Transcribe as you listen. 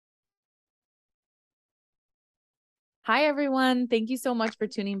Hi, everyone. Thank you so much for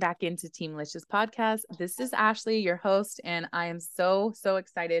tuning back into Teamlicious Podcast. This is Ashley, your host, and I am so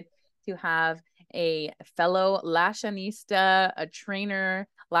excited to have a fellow Lashanista, a trainer,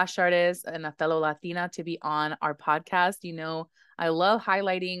 lash artist, and a fellow Latina to be on our podcast. I love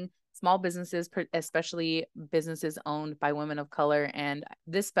highlighting small businesses, especially businesses owned by women of color. And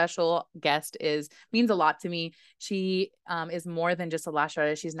this special guest means a lot to me. She is more than just a lash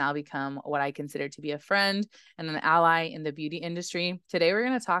artist. She's now become what I consider to be a friend and an ally in the beauty industry. Today, we're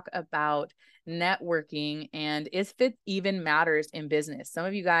going to talk about networking and if it even matters in business. Some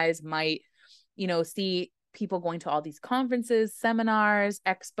of you guys might, see people going to all these conferences, seminars,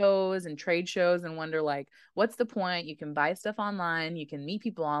 expos, and trade shows and wonder, like, what's the point? You can buy stuff online, you can meet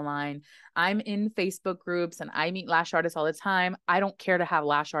people online. I'm in Facebook groups and I meet lash artists all the time. I don't care to have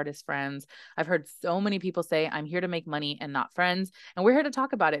lash artist friends. I've heard so many people say, I'm here to make money and not friends. And we're here to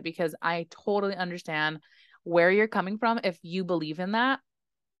talk about it because I totally understand where you're coming from if you believe in that.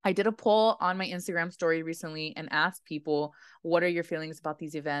 I did a poll on my Instagram story recently and asked people, what are your feelings about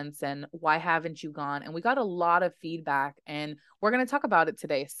these events and why haven't you gone? And we got a lot of feedback and we're going to talk about it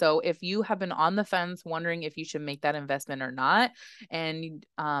today. So if you have been on the fence wondering if you should make that investment or not, and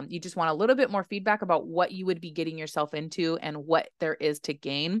you just want a little bit more feedback about what you would be getting yourself into and what there is to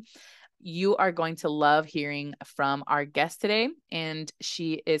gain, you are going to love hearing from our guest today. And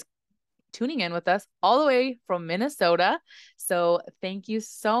she is tuning in with us all the way from Minnesota. So thank you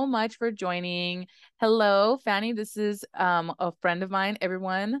so much for joining. Hello, Fanny. This is a friend of mine.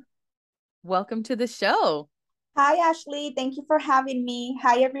 Everyone, welcome to the show. Hi, Ashley. Thank you for having me.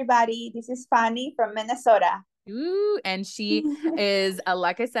 Hi, everybody. This is Fanny from Minnesota. Ooh, and she is,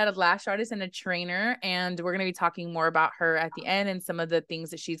 like I said, a lash artist and a trainer. And we're going to be talking more about her at the end and some of the things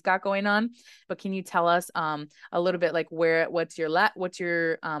that she's got going on. But can you tell us a little bit like what's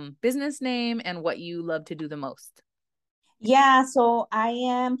your business name and what you love to do the most? Yeah, so I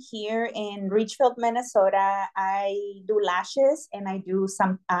am here in Richfield, Minnesota. I do lashes and I do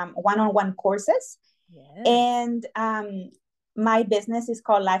some one-on-one courses. Yes. And my business is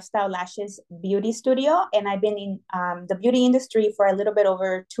called Lifestyle Lashes Beauty Studio. And I've been in the beauty industry for a little bit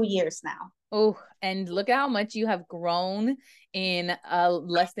over 2 years now. Oh, and look at how much you have grown in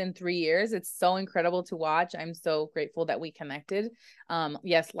less than 3 years. It's so incredible to watch. I'm so grateful that we connected.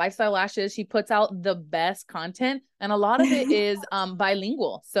 Yes, Lifestyle Lashes, she puts out the best content, and a lot of it is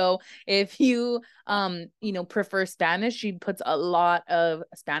bilingual. So if you prefer Spanish, she puts a lot of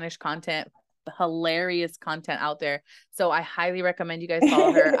Spanish content, hilarious content out there. So I highly recommend you guys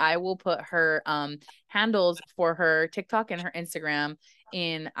follow her. I will put her handles for her TikTok and her Instagram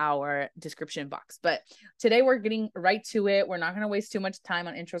in our description box. But today we're getting right to it. We're not going to waste too much time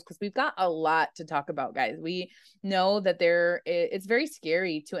on intros because we've got a lot to talk about, guys. We know that it's very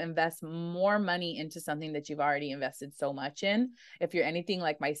scary to invest more money into something that you've already invested so much in. If you're anything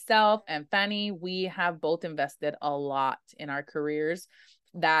like myself and Fanny, we have both invested a lot in our careers,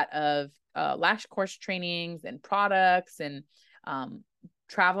 that of lash course trainings and products and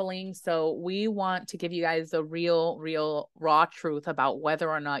traveling. So we want to give you guys the real raw truth about whether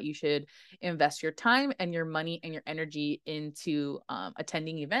or not you should invest your time and your money and your energy into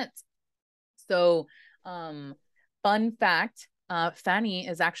attending events. So fun fact, Fanny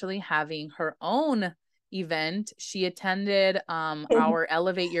is actually having her own event. She attended our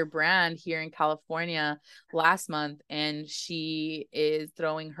Elevate Your Brand here in California last month, and she is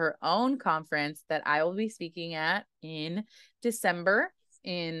throwing her own conference that I will be speaking at in December.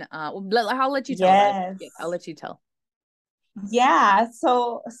 I'll let you tell about it. Yeah, I'll Yes. let you tell. Yeah,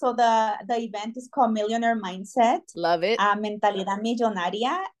 so the event is called Millionaire Mindset, Love it. Mentalidad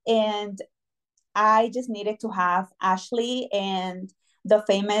Millonaria, and I just needed to have Ashley and the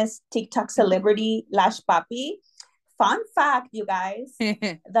famous TikTok celebrity Lash Papi. Fun fact, you guys,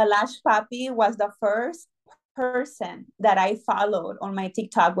 the Lash Papi was the first person that I followed on my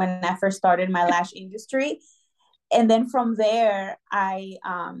TikTok when I first started my lash industry. And then from there, I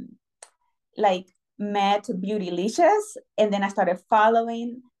like met Beautylicious, and then I started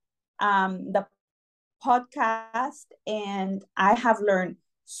following the podcast, and I have learned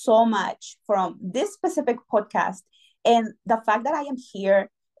so much from this specific podcast. And the fact that I am here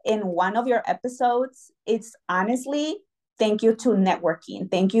in one of your episodes, it's honestly thank you to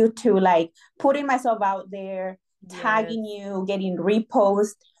networking. Thank you to like putting myself out there, Yes. tagging you, getting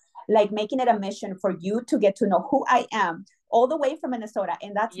repost, like making it a mission for you to get to know who I am all the way from Minnesota.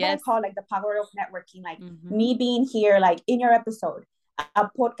 And that's what I Yes. call like the power of networking. Like Mm-hmm. me being here, like in your episode, a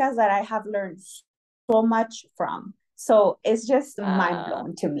podcast that I have learned so much from. So it's just mind Uh,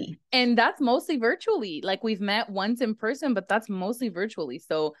 blowing to me. and that's mostly virtually. Like we've met once in person, but that's mostly virtually.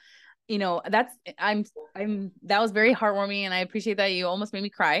 So that was very heartwarming, and I appreciate that you almost made me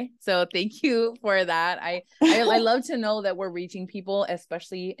cry. So thank you for that. I love to know that we're reaching people,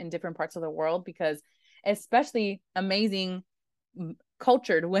 especially in different parts of the world, because especially amazing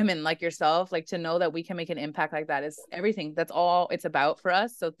cultured women like yourself, like to know that we can make an impact like that is everything. That's all it's about for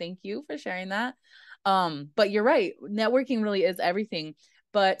us. So thank you for sharing that. But you're right. Networking really is everything.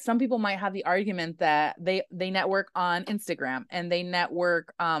 But some people might have the argument that they network on Instagram and they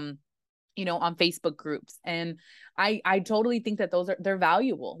network on Facebook groups. And I totally think that they're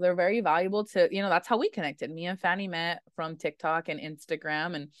valuable. They're very valuable to, that's how we connected. Me and Fanny met from TikTok and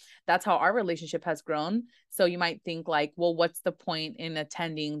Instagram, and that's how our relationship has grown. So you might think like, well, what's the point in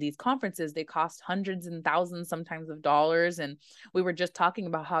attending these conferences? They cost hundreds and thousands sometimes of dollars. And we were just talking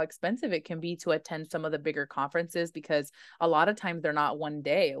about how expensive it can be to attend some of the bigger conferences, because a lot of times they're not one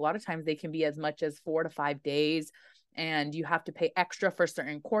day. A lot of times they can be as much as 4 to 5 days, and you have to pay extra for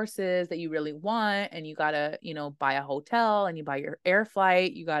certain courses that you really want. And you got to, buy a hotel, and you buy your air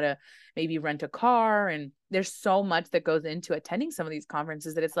flight. You got to maybe rent a car. And there's so much that goes into attending some of these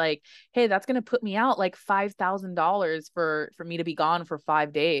conferences that it's like, hey, that's going to put me out like $5,000 for me to be gone for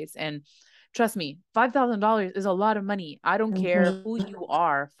 5 days. And trust me, $5,000 is a lot of money. I don't care who you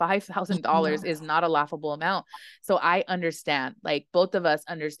are. $5,000 is not a laughable amount. So I understand, like both of us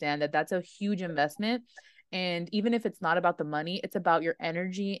understand that that's a huge investment. And even if it's not about the money, it's about your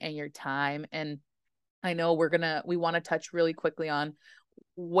energy and your time. And I know we want to touch really quickly on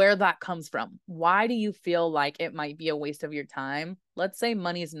where that comes from. Why do you feel like it might be a waste of your time? Let's say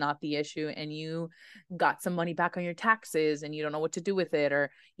money is not the issue, and you got some money back on your taxes and you don't know what to do with it.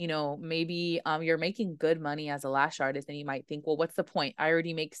 Or, maybe you're making good money as a lash artist, and you might think, well, what's the point? I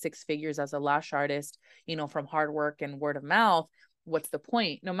already make 6 figures as a lash artist, from hard work and word of mouth. What's the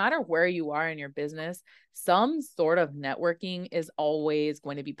point? No matter where you are in your business, some sort of networking is always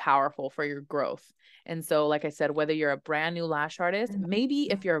going to be powerful for your growth. And so, like I said, whether you're a brand new lash artist, maybe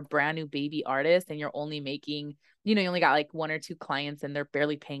if you're a brand new baby artist and you're only making, you only got like 1 or 2 clients and they're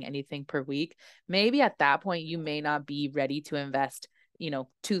barely paying anything per week, maybe at that point you may not be ready to invest,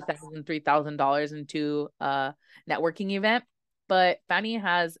 $2,000, $3,000 into a networking event. But Fanny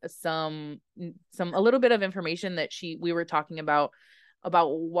has a little bit of information that we were talking about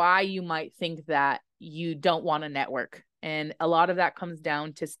why you might think that you don't want to network. And a lot of that comes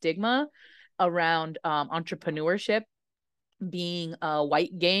down to stigma around entrepreneurship being a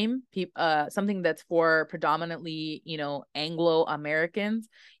white game, something that's for predominantly, Anglo Americans.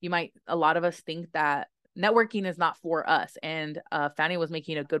 A lot of us think that networking is not for us. And Fanny was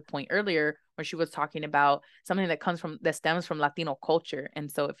making a good point earlier where she was talking about something that stems from Latino culture. And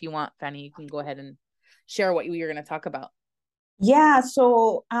so if you want, Fanny, you can go ahead and share what we were going to talk about. Yeah.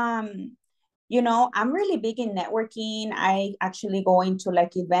 So, I'm really big in networking. I actually go into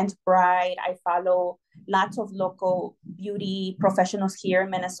like Eventbrite. I follow lots of local beauty professionals here in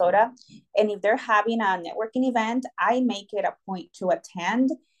Minnesota. And if they're having a networking event, I make it a point to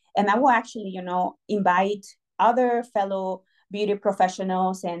attend. And I will actually, invite other fellow beauty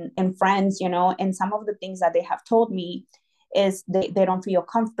professionals and friends, and some of the things that they have told me is they don't feel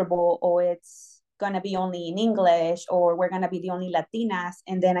comfortable, or it's going to be only in English, or we're going to be the only Latinas.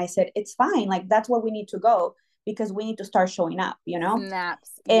 And then I said, it's fine. Like, that's where we need to go, because we need to start showing up,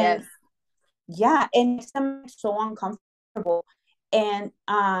 Snaps. And yes. Yeah. And it's so uncomfortable. And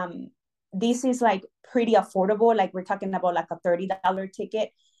this is like pretty affordable. Like, we're talking about like a $30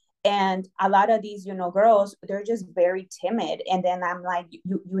 ticket. And a lot of these, girls, they're just very timid. And then I'm like,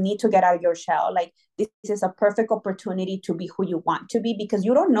 you need to get out of your shell. Like, this is a perfect opportunity to be who you want to be, because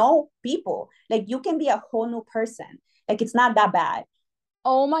you don't know people. Like, you can be a whole new person. Like, it's not that bad.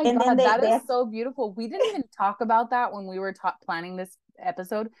 Oh my God, that is so beautiful. We didn't even talk about that when we were planning this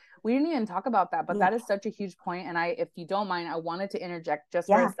episode. We didn't even talk about that, but that is such a huge point. And if you don't mind, I wanted to interject just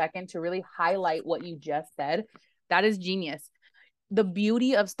for a second to really highlight what you just said. That is genius. The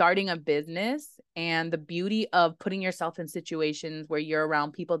beauty of starting a business and the beauty of putting yourself in situations where you're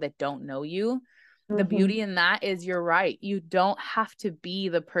around people that don't know you, the beauty in that is, you're right. You don't have to be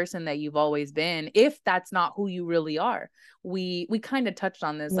the person that you've always been if that's not who you really are. We kind of touched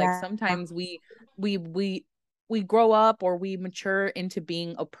on this. Like, sometimes we grow up, or we mature into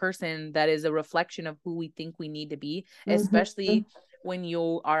being a person that is a reflection of who we think we need to be, especially when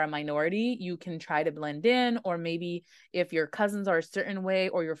you are a minority. You can try to blend in, or maybe if your cousins are a certain way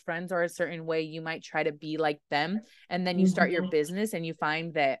or your friends are a certain way, you might try to be like them. And then you start your business and you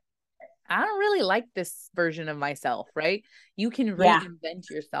find that I don't really like this version of myself, right? You can reinvent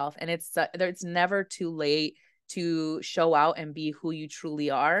yourself, and it's never too late to show out and be who you truly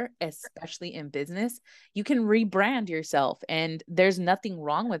are, especially in business, you can rebrand yourself. And there's nothing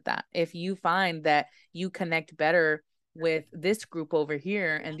wrong with that. If you find that you connect better with this group over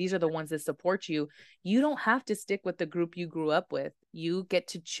here, and these are the ones that support you, you don't have to stick with the group you grew up with. You get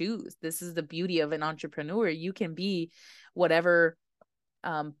to choose. This is the beauty of an entrepreneur. You can be whatever,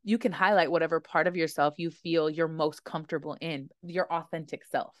 you can highlight whatever part of yourself you feel you're most comfortable in, your authentic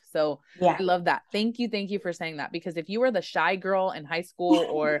self. So Yeah. I love that. Thank you for saying that, because if you were the shy girl in high school,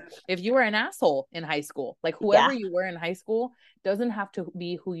 or if you were an asshole in high school, like whoever you were in high school doesn't have to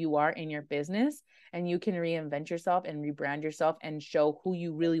be who you are in your business, and you can reinvent yourself and rebrand yourself and show who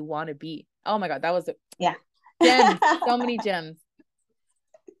you really want to be. Oh my God, that was gems. So many gems.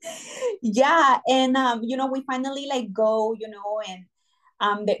 Yeah. And we finally like go,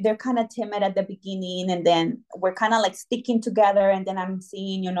 and they're kind of timid at the beginning, and then we're kind of like sticking together, and then I'm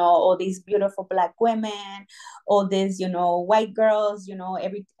seeing, all these beautiful Black women, all these, white girls,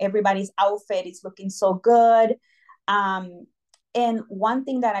 everybody's outfit is looking so good. And one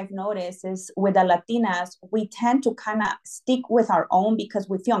thing that I've noticed is with the Latinas, we tend to kind of stick with our own because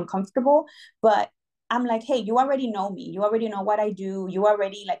we feel uncomfortable. But I'm like, hey, you already know me. You already know what I do. You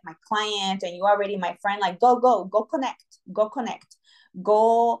already like my client, and you already my friend. Like, go connect,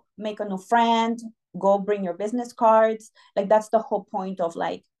 go make a new friend, go bring your business cards. Like, that's the whole point of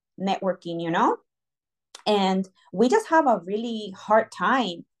like networking. And we just have a really hard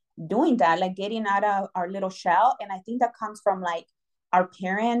time doing that, like getting out of our little shell. And I think that comes from like our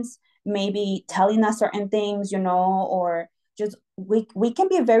parents maybe telling us certain things, or just we can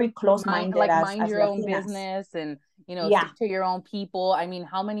be very close-minded mind as your Latinas. own business, and stick to your own people. I mean,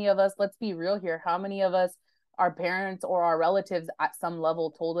 how many of us, let's be real here, how many of us, our parents or our relatives at some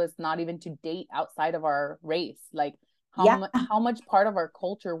level told us not even to date outside of our race? Like how much part of our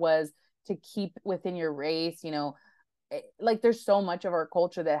culture was to keep within your race, like there's so much of our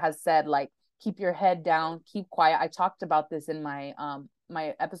culture that has said like, keep your head down, keep quiet. I talked about this in my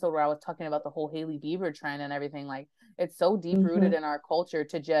my episode where I was talking about the whole Hailey Bieber trend and everything. Like, it's so deep rooted in our culture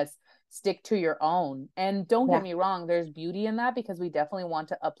to just stick to your own. And don't get me wrong, there's beauty in that, because we definitely want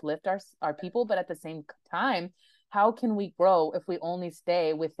to uplift our people, but at the same time, how can we grow if we only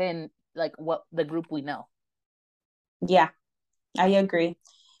stay within like what the group we know? Yeah, I agree.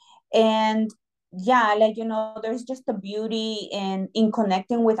 And like, there's just the beauty in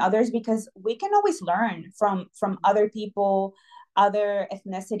connecting with others, because we can always learn from other people, other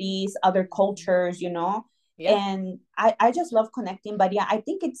ethnicities, other cultures. And I just love connecting. But I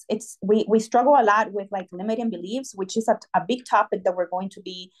think we struggle a lot with like limiting beliefs, which is a big topic that we're going to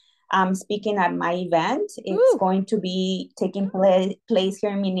be speaking at my event. It's going to be taking place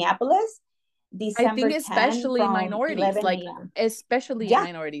here in Minneapolis, December I think especially 10 minorities, like especially yeah.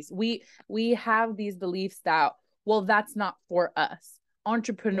 minorities, we have these beliefs that, well, that's not for us.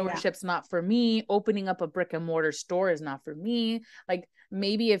 Entrepreneurship's not for me. Opening up a brick and mortar store is not for me. Like,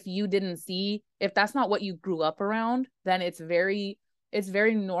 maybe if that's not what you grew up around, then it's very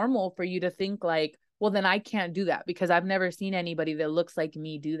normal for you to think like, well, then I can't do that because I've never seen anybody that looks like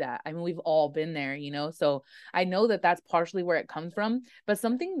me do that. I mean, we've all been there, so I know that that's partially where it comes from, but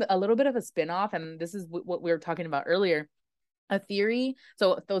something, a little bit of a spin-off, and this is what we were talking about earlier, a theory.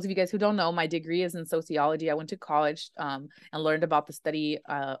 So those of you guys who don't know, my degree is in sociology. I went to college and learned about the study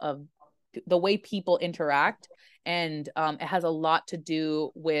of the way people interact. And it has a lot to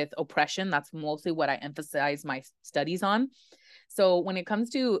do with oppression. That's mostly what I emphasize my studies on. So when it comes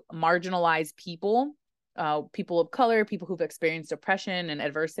to marginalized people, people of color, people who've experienced oppression and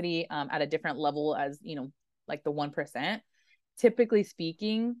adversity at a different level as, like the 1%, typically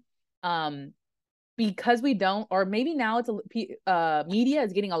speaking, because we don't, or maybe now it's media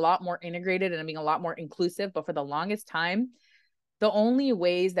is getting a lot more integrated and being a lot more inclusive, but for the longest time, the only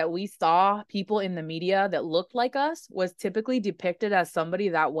ways that we saw people in the media that looked like us was typically depicted as somebody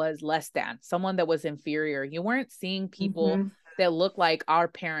that was less than, someone that was inferior. You weren't seeing people that look like our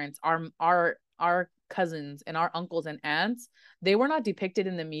parents, our cousins and our uncles and aunts. They were not depicted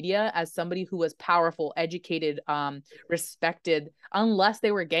in the media as somebody who was powerful, educated, respected, unless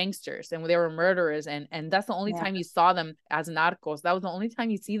they were gangsters and they were murderers. And that's the only time you saw them as narcos. That was the only time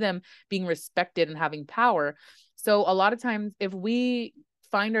you see them being respected and having power. So a lot of times, if we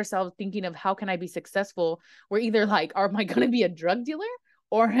find ourselves thinking of how can I be successful, we're either like, am I going to be a drug dealer,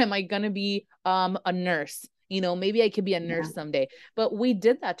 or am I going to be a nurse? Maybe I could be a nurse someday. But we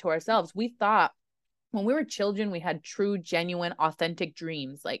did that to ourselves. We thought when we were children, we had true, genuine, authentic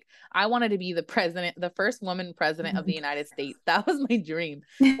dreams. Like, I wanted to be the first woman president of the United States. That was my dream.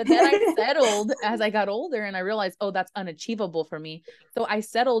 But then I settled as I got older, and I realized, oh, that's unachievable for me. So I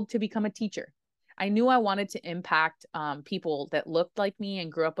settled to become a teacher. I knew I wanted to impact people that looked like me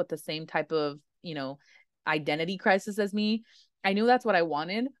and grew up with the same type of, identity crisis as me. I knew that's what I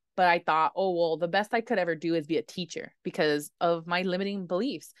wanted, but I thought, oh, well, the best I could ever do is be a teacher because of my limiting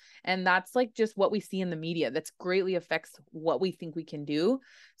beliefs. And that's like just what we see in the media that's greatly affects what we think we can do.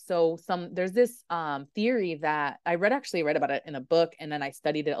 So there's this theory that I actually read about it in a book, and then I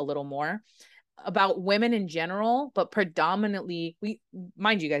studied it a little more about women in general, but predominantly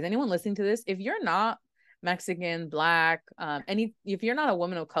mind you guys, anyone listening to this, if you're not Mexican, Black, if you're not a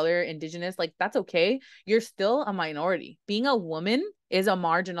woman of color, indigenous, like that's okay. You're still a minority. Being a woman is a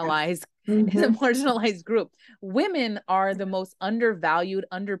marginalized group. Women are the most undervalued,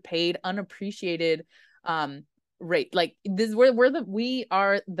 underpaid, unappreciated rate. Like this, we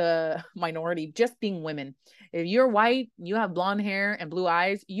are the minority just being women. If you're white, you have blonde hair and blue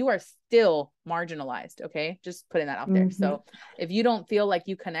eyes, you are still marginalized. Okay. Just putting that out there. So if you don't feel like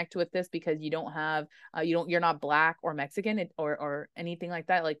you connect with this because you don't have, you're not Black or Mexican or anything like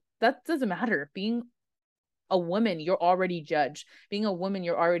that, like that doesn't matter. Being a woman, you're already judged. Being a woman,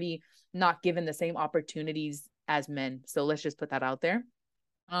 you're already not given the same opportunities as men. So let's just put that out there.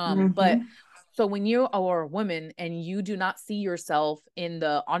 But so when you are a woman and you do not see yourself in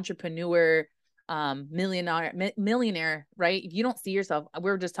the entrepreneur, millionaire, right? If you don't see yourself, we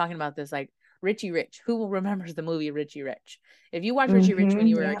were just talking about this, like Richie Rich. Who remembers the movie Richie Rich? If you watch Richie Rich when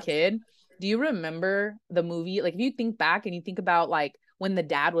you were a kid, do you remember the movie? Like if you think back and you think about like when the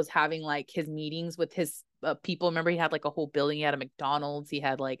dad was having like his meetings with his people, remember he had like a whole building, he had a McDonald's, he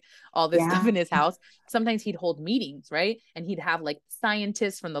had like all this stuff in his house. Sometimes he'd hold meetings, right? And he'd have like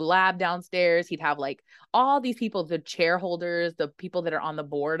scientists from the lab downstairs. He'd have like all these people, the chair holders, the people that are on the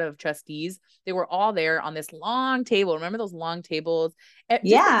board of trustees. They were all there on this long table. Remember those long tables? Just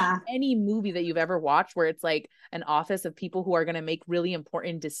like any movie that you've ever watched where it's like an office of people who are going to make really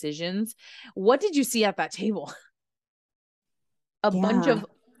important decisions. What did you see at that table? A bunch of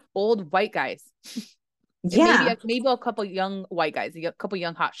old white guys. Maybe a couple young white guys, a couple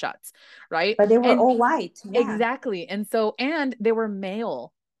young hot shots, right? But they were all white. Exactly. And they were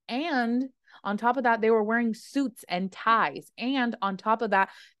male. And on top of that, they were wearing suits and ties. And on top of that,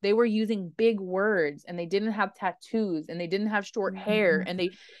 they were using big words, and they didn't have tattoos, and they didn't have short hair.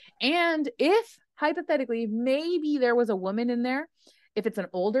 And if hypothetically, maybe there was a woman in there, if it's an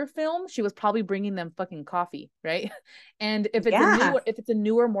older film, she was probably bringing them fucking coffee, right? And if it's a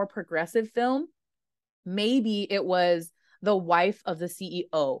newer, more progressive film, maybe it was the wife of the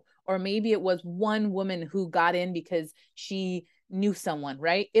CEO, or maybe it was one woman who got in because she knew someone,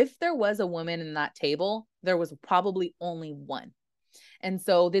 right? If there was a woman in that table, there was probably only one. And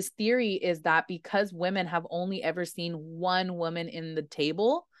so this theory is that because women have only ever seen one woman in the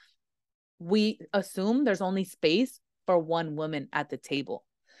table, we assume there's only space for one woman at the table.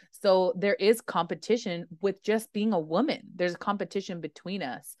 So there is competition with just being a woman. There's a competition between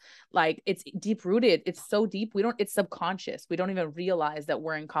us. Like it's deep rooted. It's so deep. It's subconscious. We don't even realize that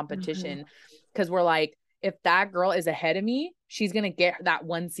we're in competition because we're like, if that girl is ahead of me, she's going to get that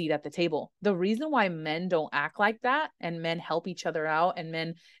one seat at the table. The reason why men don't act like that and men help each other out and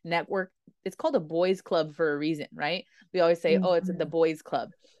men network, it's called a boys club for a reason, right? We always say, oh, it's the boys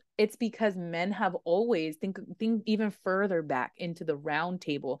club. It's because men have always think even further back into the round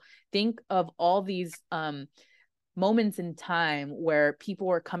table. Think of all these moments in time where people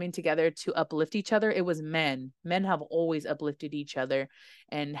were coming together to uplift each other. It was men. Men have always uplifted each other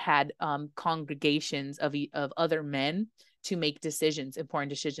and had congregations of other men to make decisions,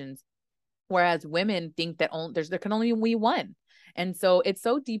 important decisions. Whereas women think that there can only be one. And so it's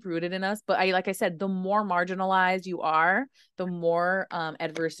so deep rooted in us. But like I said, the more marginalized you are, the more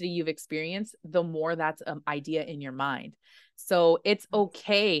adversity you've experienced, the more that's an idea in your mind. So it's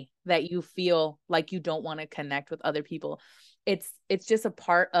okay that you feel like you don't want to connect with other people. It's just a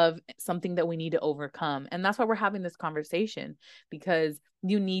part of something that we need to overcome. And that's why we're having this conversation, because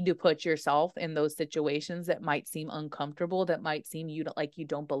you need to put yourself in those situations that might seem uncomfortable, that might seem like you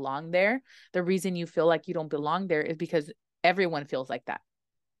don't belong there. The reason you feel like you don't belong there is because everyone feels like that.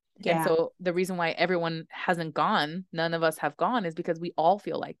 Yeah. And so the reason why everyone hasn't gone, none of us have gone, is because we all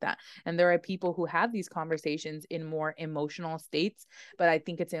feel like that. And there are people who have these conversations in more emotional states. But I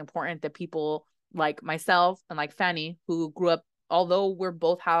think it's important that people like myself and like Fanny, who grew up, although we're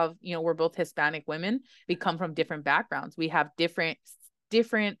both Hispanic women, we come from different backgrounds. We have different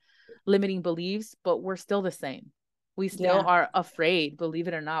limiting beliefs, but we're still the same. We still are afraid. Believe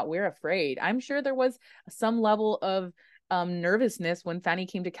it or not, we're afraid. I'm sure there was some level of nervousness when Fanny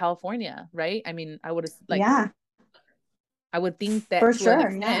came to California, right? I mean, I would have I would think that For to an sure,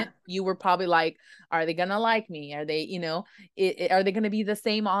 extent, you were probably like, are they going to like me? Are they, are they going to be the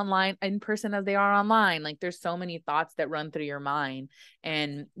same online in person as they are online? Like there's so many thoughts that run through your mind,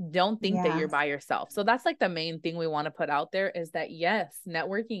 and don't think that yeah. you're by yourself. So that's like the main thing we want to put out there, is that yes,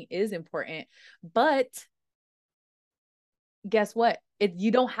 networking is important, but guess what?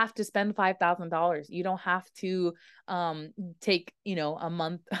 You don't have to spend $5,000. You don't have to take, a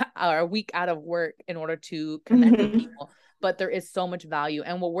month or a week out of work in order to connect with people. But there is so much value.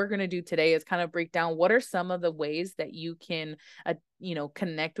 And what we're going to do today is kind of break down what are some of the ways that you can,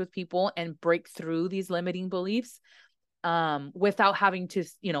 connect with people and break through these limiting beliefs without having to,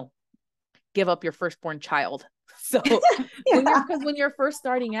 give up your firstborn child. So when you're first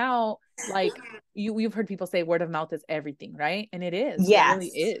starting out, like you've heard people say word of mouth is everything, right? And it is. It really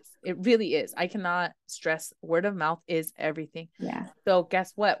is. It really is. I cannot stress, word of mouth is everything. Yeah. So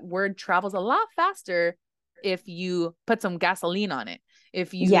guess what? Word travels a lot faster if you put some gasoline on it,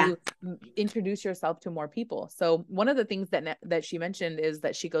 if you introduce yourself to more people. So one of the things that she mentioned is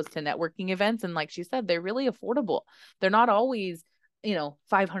that she goes to networking events, and like she said, they're really affordable. They're not always,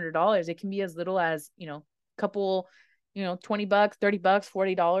 $500. It can be as little as, couple, $20, $30,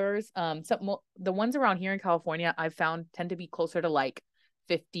 $40. The ones around here in California I've found tend to be closer to like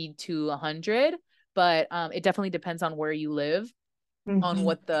 50 to 100, but it definitely depends on where you live, on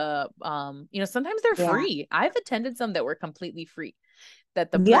what the sometimes they're free. I've attended some that were completely free,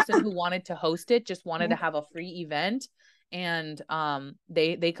 that the person who wanted to host it just wanted to have a free event, and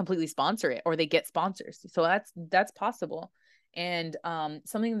they completely sponsor it, or they get sponsors. So that's possible. And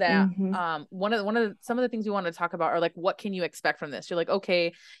something that some of the things we want to talk about are like, what can you expect from this? You're like,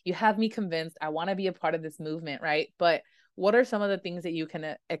 okay, you have me convinced, I want to be a part of this movement, right? But what are some of the things that you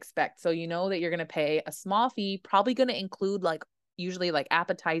can expect? So you know that you're going to pay a small fee, probably going to include like usually like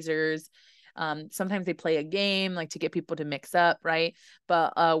appetizers. Sometimes they play a game like to get people to mix up, right?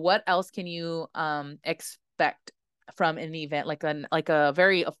 But what else can you expect from an event like a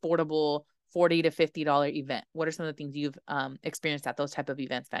very affordable $40 to $50 event? What are some of the things you've experienced at those type of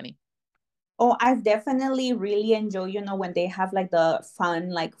events, Fanny? Oh, I've definitely really enjoyed, when they have like the fun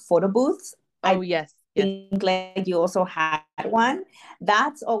like photo booths. Yes. Think like you also had one.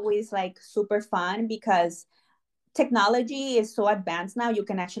 That's always like super fun because technology is so advanced now. You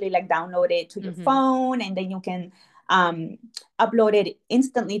can actually like download it to your phone, and then you can upload it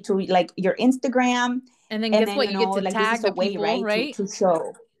instantly to like your Instagram. And then guess what? You get to like tag this is the a way, people, right? To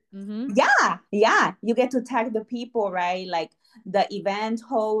show. Yeah. You get to tag the people, right? Like the event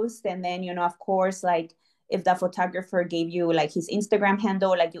host. And then, of course, like if the photographer gave you like his Instagram handle,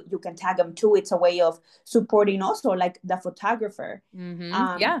 like you can tag them too. It's a way of supporting also like the photographer.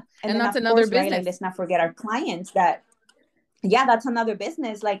 Yeah. And then that's of another course, business. right? Like let's not forget our clients that's another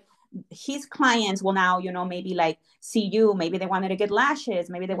business. Like his clients will now, maybe like see you, maybe they wanted to get lashes,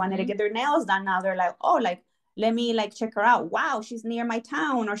 maybe they wanted to get their nails done. Now they're like, oh, like, let me like check her out. Wow, she's near my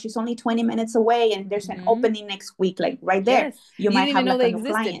town, or she's only 20 minutes away, and there's an opening next week, like right there. Yes. You might didn't have even know like they a new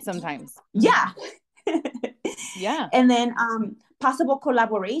existed client. sometimes. Yeah. Yeah. And then possible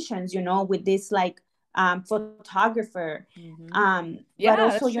collaborations, with this like photographer. But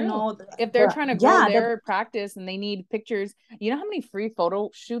also, if they're trying to grow their practice and they need pictures, you know how many free photo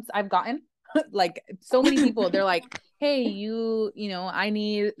shoots I've gotten? Like so many people, they're like, hey, I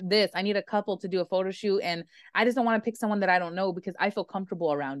need this. I need a couple to do a photo shoot, and I just don't want to pick someone that I don't know because I feel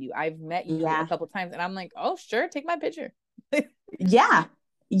comfortable around you. I've met you a couple times, and I'm like, oh, sure, take my picture. Yeah.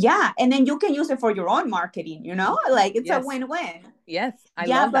 And then you can use it for your own marketing, like it's a win-win. Yes. I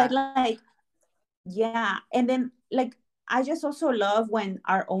love that. Like, and then like I just also love when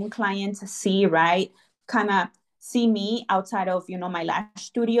our own clients see, right, kind of see me outside of my lash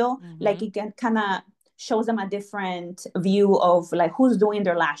studio. Like it can kind of shows them a different view of like who's doing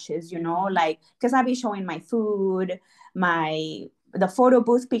their lashes, like because I'll be showing my food, the photo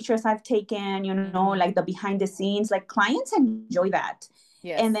booth pictures I've taken, like the behind the scenes. Like clients enjoy that.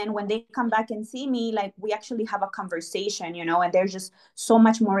 Yes. And then when they come back and see me, like we actually have a conversation, and they're just so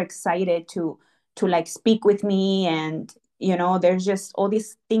much more excited to like speak with me. And there's just all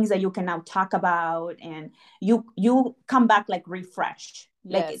these things that you can now talk about, and you come back like refreshed.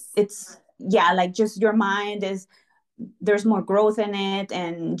 Like it's like just your mind there's more growth in it,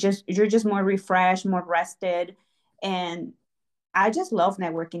 and just you're just more refreshed, more rested. And I just love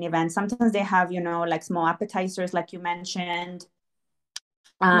networking events. Sometimes they have like small appetizers like you mentioned.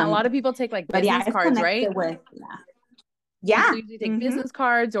 Now, a lot of people take like business cards, right? People usually take business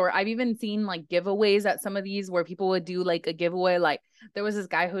cards, or I've even seen like giveaways at some of these where people would do like a giveaway. Like there was this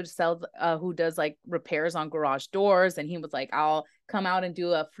guy who does like repairs on garage doors, and he was like, I'll come out and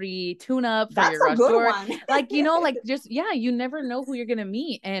do a free tune-up for That's your a garage good door. one. Like, you know, like just, yeah, you never know who you're going to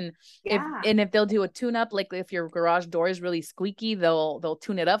meet. And Yeah. if they'll do a tune-up, like if your garage door is really squeaky, they'll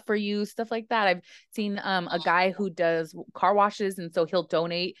tune it up for you, stuff like that. I've seen a guy who does car washes, and so he'll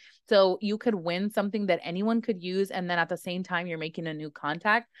donate. So you could win something that anyone could use, and then at the same time you're making a new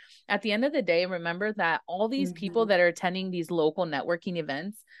contact. At the end of the day, remember that all these people that are attending these local networking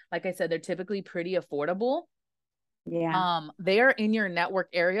events, like I said, they're typically pretty affordable. Yeah. They are in your network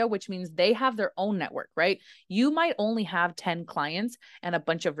area, which means they have their own network, right? You might only have 10 clients and a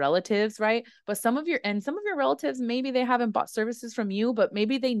bunch of relatives, right? But some of your relatives, maybe they haven't bought services from you, but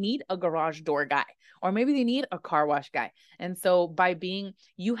maybe they need a garage door guy, or maybe they need a car wash guy. And so by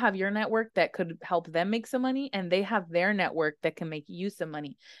you have your network that could help them make some money, and they have their network that can make you some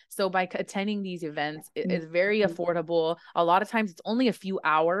money. So by attending these events, it is very affordable. A lot of times it's only a few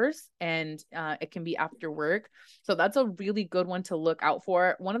hours, and it can be after work. So that's a really good one to look out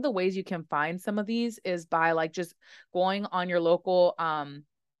for. One of the ways you can find some of these is by like just going on your local,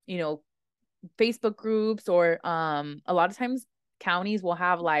 you know, Facebook groups, or a lot of times counties will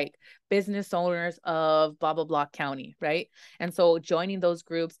have like business owners of blah, blah, blah county, right? And so joining those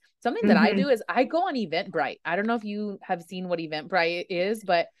groups, something that I do is I go on Eventbrite. I don't know if you have seen what Eventbrite is,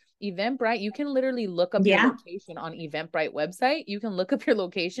 but Eventbrite, you can literally look up your location on Eventbrite website. You can look up your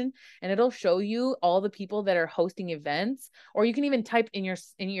location and it'll show you all the people that are hosting events. Or you can even type in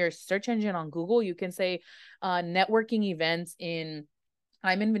your search engine on Google, you can say networking events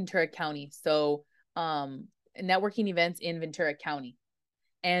I'm in Ventura County. So networking events in Ventura County.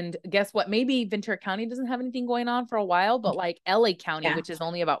 And guess what? Maybe Ventura County doesn't have anything going on for a while, but like LA County, which is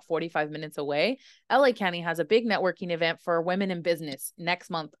only about 45 minutes away, LA County has a big networking event for women in business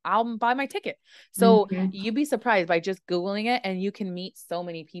next month. I'll buy my ticket. So you'd be surprised by just Googling it, and you can meet so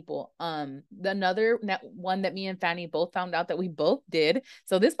many people. Another one that me and Fanny both found out that we both did.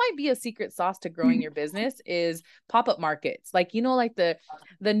 So this might be a secret sauce to growing your business is pop-up markets. Like, you know, like the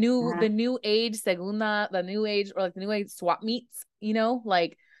new age segunda, the new age, or like the new age swap meets, you know,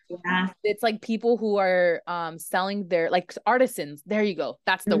 like it's like people who are selling their, like, artisans. There you go.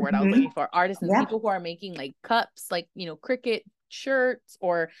 That's the word I was looking for. Artisans, people who are making like cups, like, you know, Cricut shirts,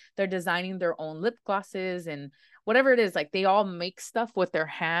 or they're designing their own lip glosses and whatever it is. Like they all make stuff with their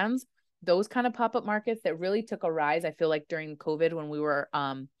hands. Those kind of pop-up markets that really took a rise, I feel like, during COVID, when we were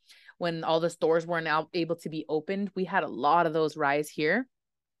when all the stores weren't able to be opened, we had a lot of those rise here.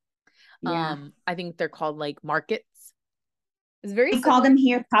 I think they're called like markets. It's very we call them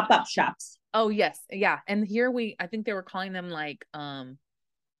here pop-up shops. Oh yes, yeah. And here I think they were calling them like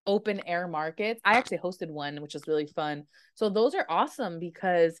open air markets. I actually hosted one, which was really fun. So those are awesome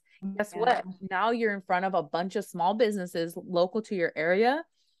because guess what? Now you're in front of a bunch of small businesses local to your area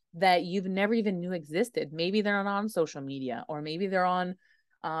that you've never even knew existed. Maybe they're not on social media, or maybe they're on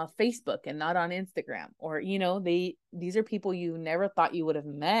Facebook and not on Instagram, or, you know, these are people you never thought you would have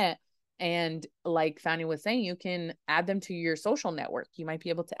met. And like Fanny was saying, you can add them to your social network. You might be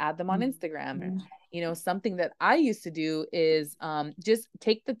able to add them on Instagram. Or, you know, something that I used to do is just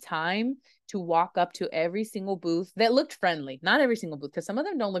take the time to walk up to every single booth that looked friendly. Not every single booth, because some of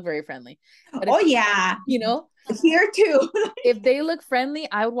them don't look very friendly. But you know, here too. If they look friendly,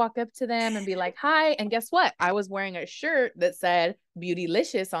 I would walk up to them and be like, hi. And guess what? I was wearing a shirt that said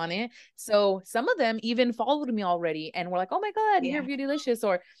Beautylicious on it. So some of them even followed me already and were like, oh my God, you're Beautylicious.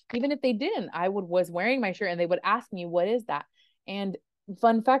 Or even if they didn't, was wearing my shirt and they would ask me, what is that? And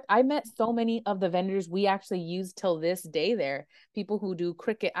fun fact, I met so many of the vendors we actually use till this day there. People who do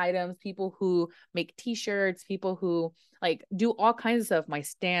Cricut items, people who make t-shirts, people who like do all kinds of stuff, my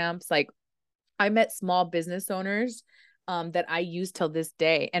stamps. Like I met small business owners that I use till this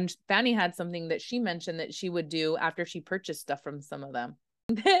day. And Fanny had something that she mentioned that she would do after she purchased stuff from some of them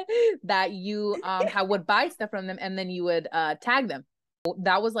that you would buy stuff from them and then you would tag them.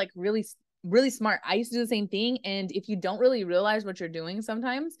 That was like really, really smart. I used to do the same thing. And if you don't really realize what you're doing,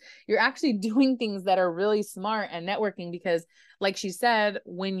 sometimes you're actually doing things that are really smart and networking, because like she said,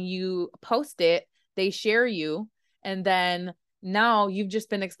 when you post it, they share you. And then now you've just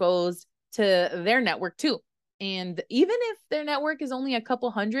been exposed to their network too. And even if their network is only a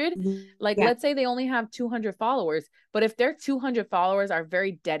couple hundred, like let's say they only have 200 followers, but if their 200 followers are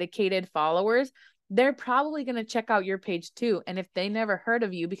very dedicated followers, they're probably going to check out your page too. And if they never heard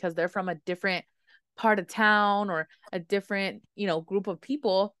of you because they're from a different part of town or a different, you know, group of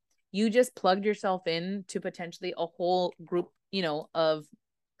people, you just plugged yourself in to potentially a whole group, you know, of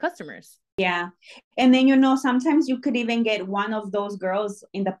customers. Yeah. And then, you know, sometimes you could even get one of those girls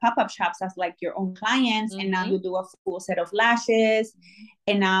in the pop-up shops as like your own clients. And now Mm-hmm. you do a full set of lashes.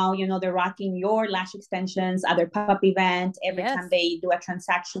 And now, you know, they're rocking your lash extensions at their pop-up event. Every Yes. time they do a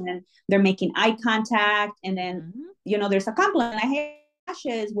transaction and they're making eye contact. And then, Mm-hmm. you know, there's a compliment like, hey,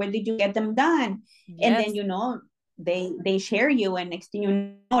 lashes, where did you get them done? And Yes. then, you know, they share you, and next thing you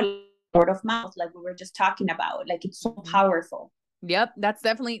know, word of mouth, like we were just talking about. Like, it's so Mm-hmm. powerful. Yep, that's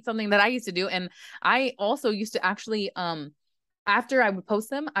definitely something that I used to do. And I also used to actually after I would post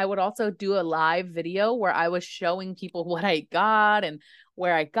them, I would also do a live video where I was showing people what I got and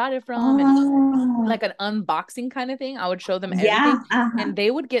where I got it from, and Oh, like an unboxing kind of thing. I would show them yeah. everything, and they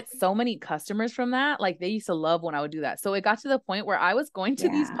would get so many customers from that. Like they used to love when I would do that. So it got to the point where I was going to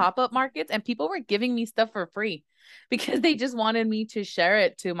these Yeah. pop-up markets and people were giving me stuff for free because they just wanted me to share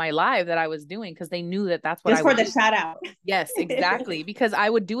it to my live that I was doing because they knew that that's what Just I for would the do. shout out. Yes, exactly. Because I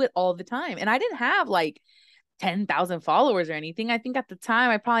would do it all the time. And I didn't have like 10,000 followers or anything. I think at the time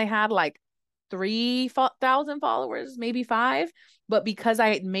I probably had like 3,000 followers, maybe five. But because I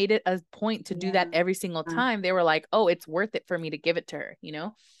had made it a point to do that Yeah. every single time, they were like, oh, it's worth it for me to give it to her.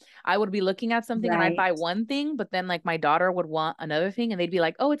 I would be looking at something and I'd Right. buy one thing, but then like my daughter would want another thing and they'd be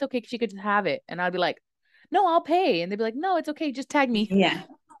like, oh, it's okay. She could just have it. And I'd be like, no, I'll pay. And they'd be like, no, it's okay. Just tag me. Yeah.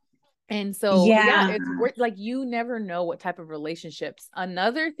 And so, yeah, Yeah. it's worth like you never know what type of relationships.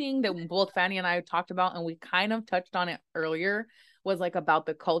 Another thing that both Fanny and I talked about, and we kind of touched on it earlier, was like about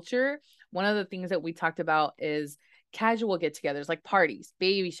the culture. One of the things that we talked about is casual get togethers, like parties,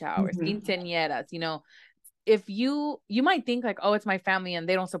 baby showers, Mhm. quinceañeras. If you might think like, oh, it's my family and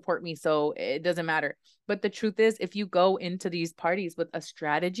they don't support me, so it doesn't matter. But the truth is, if you go into these parties with a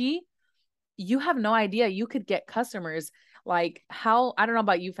strategy, you have no idea. You could get customers like how, I don't know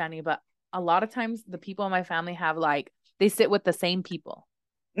about you, Fanny, but a lot of times the people in my family have like, they sit with the same people.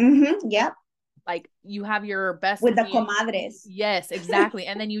 Yep. Like you have your best With the friend. comadres. Yes, exactly.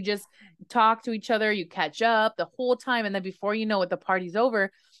 And then you just talk to each other, you catch up the whole time. And then before you know it, the party's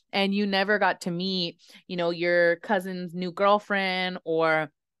over and you never got to meet, your cousin's new girlfriend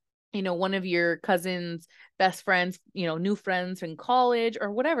or one of your cousin's best friends, new friends in college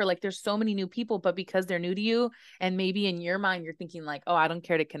or whatever. Like there's so many new people, but because they're new to you and maybe in your mind, you're thinking like, oh, I don't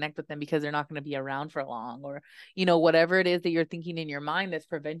care to connect with them because they're not going to be around for long or, whatever it is that you're thinking in your mind that's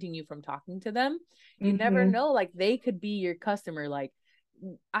preventing you from talking to them. You never Mm-hmm. know, like they could be your customer. Like,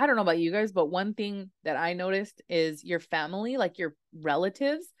 I don't know about you guys, but one thing that I noticed is your family, like your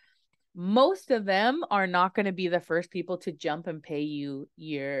relatives, most of them are not going to be the first people to jump and pay you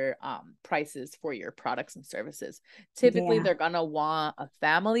your prices for your products and services. Typically, Yeah. they're going to want a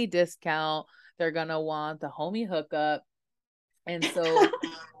family discount. They're going to want the homie hookup. And so,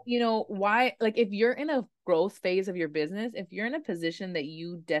 why, like, if you're in a growth phase of your business, if you're in a position that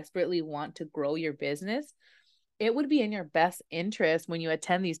you desperately want to grow your business, it would be in your best interest when you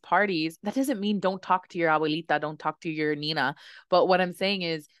attend these parties. That doesn't mean don't talk to your abuelita, don't talk to your Nina. But what I'm saying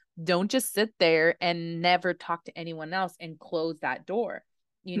is don't just sit there and never talk to anyone else and close that door.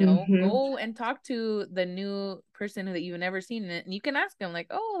 Mm-hmm. Go and talk to the new person that you've never seen. And you can ask them like,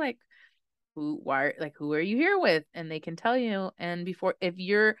 oh, like who are you here with? And they can tell you. And before, if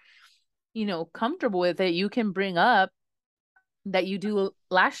you're, comfortable with it, you can bring up that you do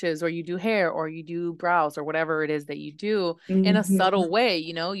lashes or you do hair or you do brows or whatever it is that you do in a Mm-hmm. subtle way.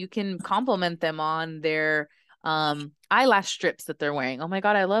 You can compliment them on their eyelash strips that they're wearing. Oh my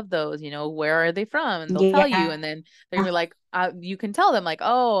god, I love those. Where are they from? And they'll tell you, Yeah. and then they're gonna be like, you can tell them like,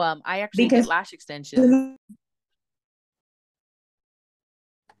 oh, I actually get Because lash extensions.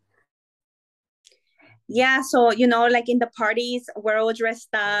 yeah, so like in the parties, we're all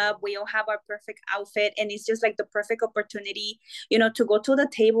dressed up, we all have our perfect outfit, and it's just like the perfect opportunity, to go to the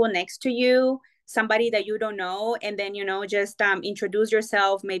table next to you, somebody that you don't know, and then just introduce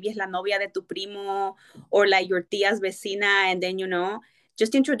yourself. Maybe es la novia de tu primo, or like your tia's vecina, and then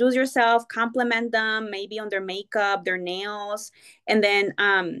just introduce yourself, compliment them, maybe on their makeup, their nails, and then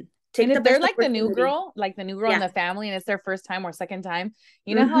And take the if they're best like the new opportunity. girl, in Yeah. the family and it's their first time or second time,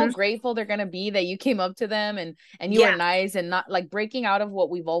 you know how Mm-hmm. grateful they're going to be that you came up to them and you were Yeah. nice and not like breaking out of what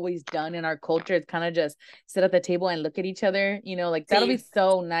we've always done in our culture. It's kind of just sit at the table and look at each other, like that'll be Sí.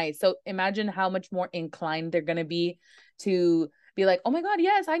 so nice. So imagine how much more inclined they're going to be to be like, oh my God,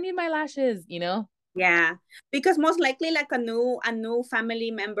 yes, I need my lashes. Yeah, because most likely like a new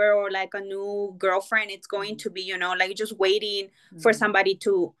family member or like a new girlfriend, it's going to be, like just waiting for Mm-hmm. somebody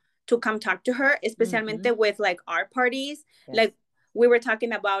to come talk to her, Mm-hmm. especially with like our parties. Yes. Like we were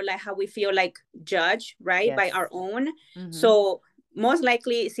talking about like how we feel like judged, right, by Yes. our own. Mm-hmm. So most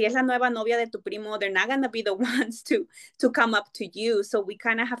likely, si es la nueva novia de tu primo, they're not gonna be the ones to come up to you. So we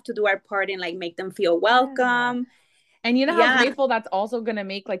kind of have to do our part and like make them feel Yeah. welcome. And you know how Yeah, grateful that's also gonna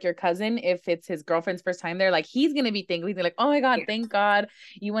make like your cousin if it's his girlfriend's first time there. Like he's gonna be thankful. He's like, oh my God, yeah, thank God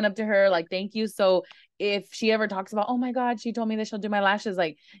you went up to her. Like, thank you. So if she ever talks about, oh my God, she told me that she'll do my lashes,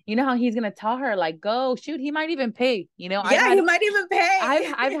 like, you know how he's gonna tell her, like, go shoot, he might even pay. You know, yeah. He might even pay.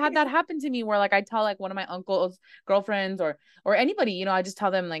 I've had that happen to me where like I tell like one of my uncle's girlfriends or anybody, you know, I just tell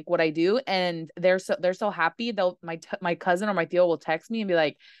them like what I do and they're so happy. They'll my cousin or my tío will text me and be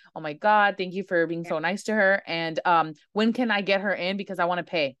like, "Oh my God, thank you for being Yeah, so nice to her and when can I get her in because I want to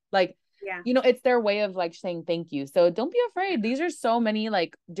pay." Like, yeah, you know, it's their way of like saying thank you. So don't be afraid. These are so many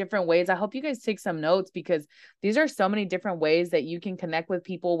like different ways. I hope you guys take some notes because these are so many different ways that you can connect with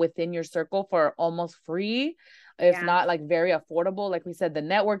people within your circle for almost free, if yeah. not like very affordable. Like we said, the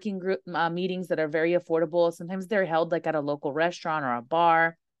networking group meetings that are very affordable. Sometimes they're held like at a local restaurant or a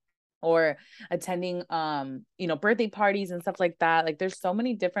bar or attending you know, birthday parties and stuff like that. Like there's so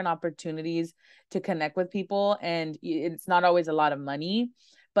many different opportunities to connect with people and it's not always a lot of money.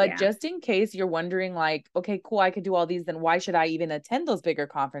 But Yeah. just in case you're wondering like, okay, cool, I could do all these, then why should I even attend those bigger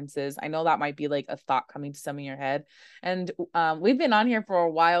conferences? I know that might be like a thought coming to some of your head. And we've been on here for a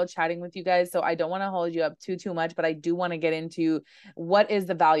while chatting with you guys, so I don't want to hold you up too much, but I do want to get into what is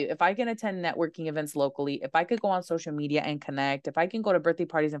the value. If I can attend networking events locally, if I could go on social media and connect, if I can go to birthday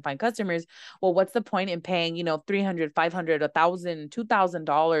parties and find customers, well, what's the point in paying, you know, 300, 500, 1,000,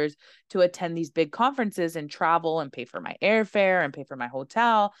 $2,000 to attend these big conferences and travel and pay for my airfare and pay for my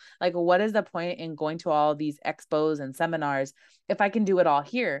hotel? Like, what is the point in going to all these expos and seminars if I can do it all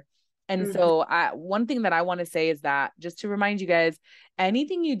here? And Mhm. so one thing that I want to say is that just to remind you guys,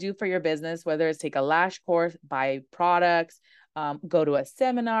 anything you do for your business, whether it's take a lash course, buy products, go to a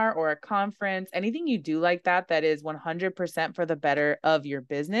seminar or a conference, anything you do like that, that is 100% for the better of your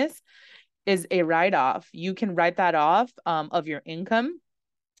business is a write-off. You can write that off of your income,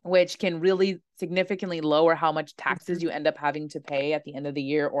 which can really significantly lower how much taxes you end up having to pay at the end of the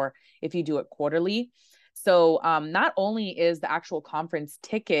year, or if you do it quarterly. So not only is the actual conference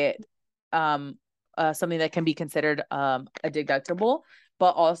ticket something that can be considered a deductible,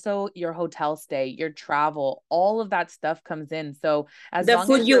 but also your hotel stay, your travel, all of that stuff comes in. So as The long as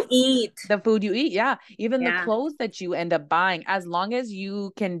food you you're eat. the food you eat, yeah, even the Yeah. clothes that you end up buying, as long as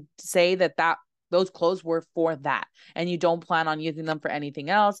you can say that those clothes were for that and you don't plan on using them for anything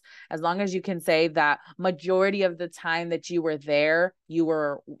else, as long as you can say that majority of the time that you were there, you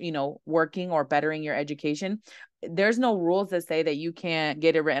were, you know, working or bettering your education, there's no rules that say that you can't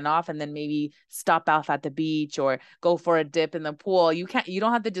get it written off and then maybe stop off at the beach or go for a dip in the pool. You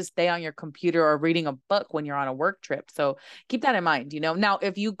don't have to just stay on your computer or reading a book when you're on a work trip. So keep that in mind. You know, now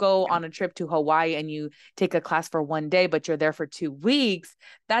if you go on a trip to Hawaii and you take a class for one day but you're there for 2 weeks,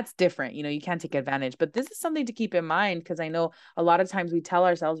 that's different. You know, you can't take advantage. But this is something to keep in mind because I know a lot of times we tell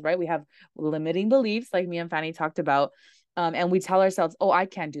ourselves, right, we have limiting beliefs like me and Fanny talked about. And we tell ourselves, oh, I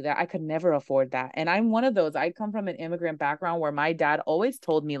can't do that. I could never afford that. And I'm one of those. I come from an immigrant background where my dad always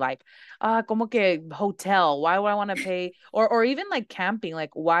told me like, como que hotel, why would I want to pay? Or even like camping, like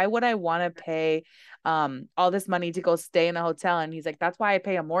why would I want to pay all this money to go stay in a hotel? And he's like, that's why I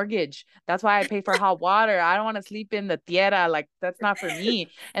pay a mortgage. That's why I pay for hot water. I don't want to sleep in the tierra. Like that's not for me.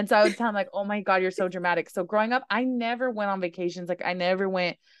 And so I would tell him like, oh my God, you're so dramatic. So growing up, I never went on vacations. Like I never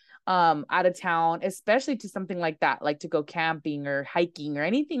went out of town, especially to something like that, like to go camping or hiking or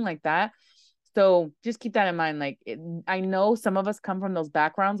anything like that. So just keep that in mind. Like I know some of us come from those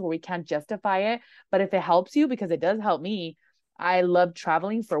backgrounds where we can't justify it, but if it helps you, because it does help me, I love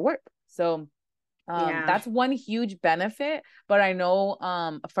traveling for work. So Yeah. that's one huge benefit. But I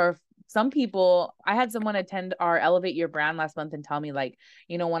know for some people, I had someone attend our Elevate Your Brand last month and tell me like,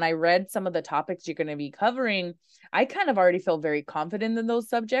 you know, when I read some of the topics you're going to be covering, I kind of already feel very confident in those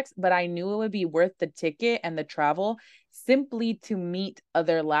subjects, but I knew it would be worth the ticket and the travel simply to meet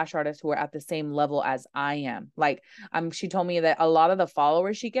other lash artists who are at the same level as I am. Like she told me that a lot of the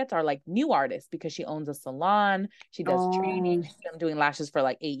followers she gets are like new artists because she owns a salon, she does training, Oh. she's been doing lashes for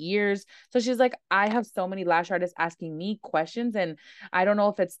like 8 years. So she's like, I have so many lash artists asking me questions. And I don't know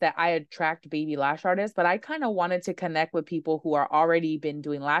if it's that I attract baby lash artists, but I kind of wanted to connect with people who are already been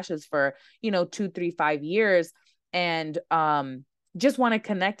doing lashes for, you know, 2, 3, 5 years. And just want to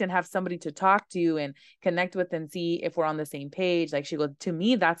connect and have somebody to talk to and connect with and see if we're on the same page. Like she goes, to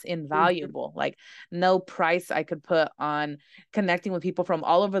me, that's invaluable. Mm-hmm. Like no price I could put on connecting with people from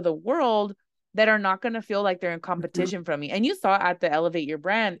all over the world that are not going to feel like they're in competition from me. And you saw at the Elevate Your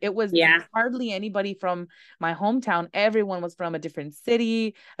Brand, it was hardly anybody from my hometown. Everyone was from a different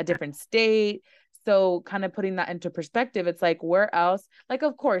city, a different state. So kind of putting that into perspective, it's like, where else? Like,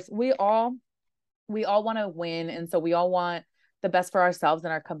 of course, we all want to win. And so we all want the best for ourselves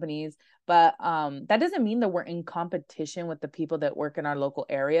and our companies. But that doesn't mean that we're in competition with the people that work in our local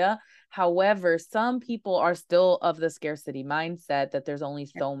area. However, some people are still of the scarcity mindset that there's only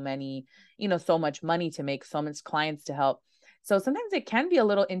so many, so much money to make, so much clients to help. So sometimes it can be a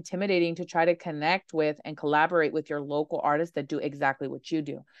little intimidating to try to connect with and collaborate with your local artists that do exactly what you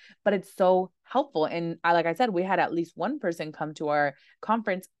do. But it's so helpful. And like I said, we had at least one person come to our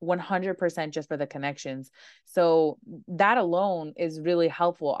conference 100% just for the connections. So that alone is really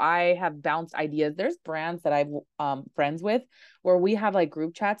helpful. I have bounced ideas. There's brands that I've friends with where we have like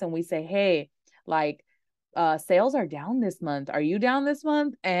group chats and we say, hey, like sales are down this month. Are you down this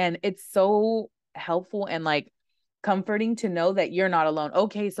month? And it's so helpful and like comforting to know that you're not alone.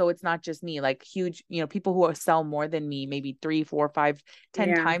 Okay, so it's not just me. Like huge, people who sell more than me, maybe 3, 4, 5,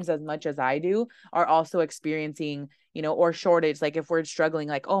 10 times as much as I do, are also experiencing, or shortage. Like if we're struggling,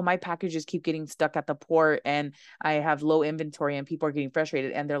 like, oh, my packages keep getting stuck at the port and I have low inventory and people are getting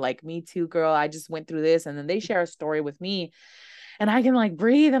frustrated. And they're like, me too, girl. I just went through this. And then they share a story with me and I can like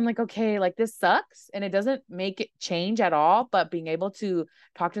breathe. I'm like, okay, like this sucks. And it doesn't make it change at all. But being able to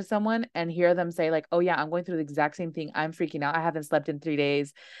talk to someone and hear them say like, oh yeah, I'm going through the exact same thing. I'm freaking out. I haven't slept in 3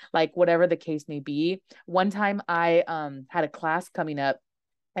 days, like whatever the case may be. One time I had a class coming up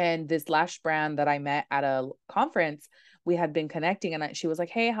and this lash brand that I met at a conference, we had been connecting and she was like,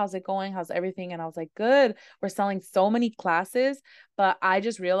 hey, how's it going? How's everything? And I was like, good. We're selling so many classes, but I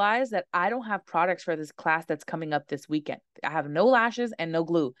just realized that I don't have products for this class that's coming up this weekend. I have no lashes and no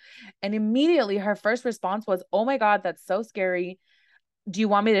glue. And immediately her first response was, oh my God, that's so scary. Do you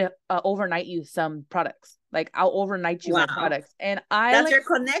want me to overnight you some products? Like I'll overnight you my products. And that's your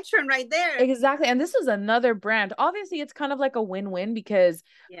connection right there. Exactly. And this is another brand. Obviously it's kind of like a win-win because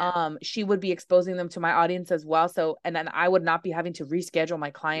she would be exposing them to my audience as well. So, and then I would not be having to reschedule my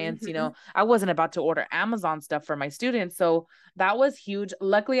clients. I wasn't about to order Amazon stuff for my students. So that was huge.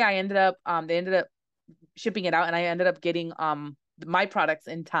 Luckily they ended up shipping it out and I ended up getting my products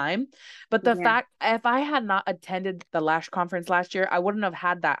in time. But the fact, if I had not attended the lash conference last year, I wouldn't have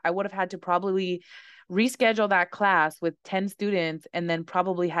had that. I would have had to probably reschedule that class with 10 students and then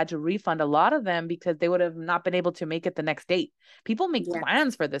probably had to refund a lot of them because they would have not been able to make it the next date. People make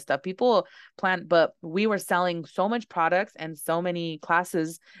plans for this stuff. People plan, but we were selling so much products and so many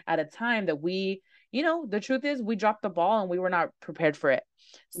classes at a time that we, the truth is we dropped the ball and we were not prepared for it.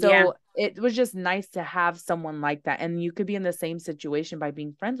 So it was just nice to have someone like that. And you could be in the same situation by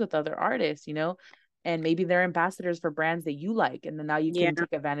being friends with other artists, and maybe they're ambassadors for brands that you like. And then now you can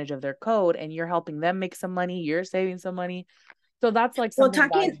take advantage of their code and you're helping them make some money. You're saving some money. So that's like something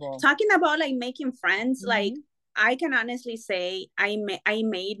talking about like making friends, like I can honestly say I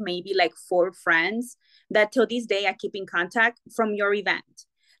made maybe like 4 friends that till this day I keep in contact from your event.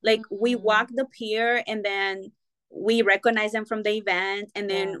 Like we walked the pier and then we recognized them from the event and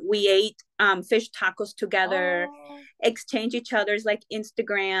then we ate fish tacos together, exchange each other's like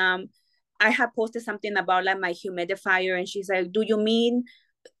Instagram. I have posted something about like my humidifier and she's like, do you mean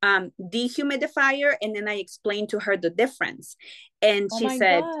dehumidifier? And then I explained to her the difference and she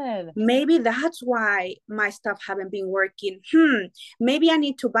said, maybe that's why my stuff haven't been working. Maybe I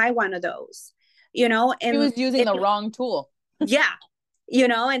need to buy one of those, and she was using the wrong tool.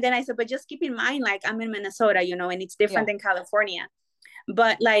 And then I said, but just keep in mind, like I'm in Minnesota, and it's different than California.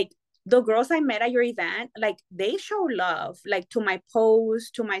 But like the girls I met at your event, like they show love, like to my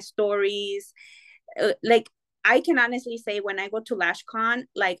posts, to my stories. Like I can honestly say when I go to LashCon,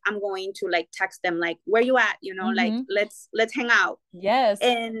 like I'm going to like text them, like, where you at? Like let's hang out. Yes.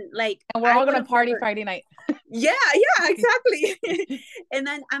 And like, and we're all going to party Friday night. Yeah, exactly. And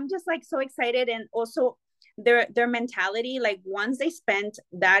then I'm just like so excited. And also their mentality, like once they spent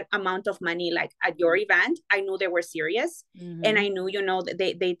that amount of money like at your event, I knew they were serious. And I knew that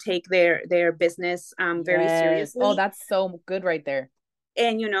they take their business very seriously. Oh, that's so good right there.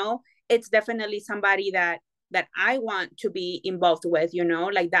 And it's definitely somebody that I want to be involved with,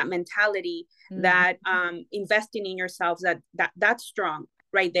 like that mentality, that investing in yourself, that's strong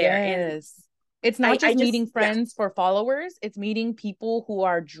right there. Yes. And it's not just meeting friends for followers. It's meeting people who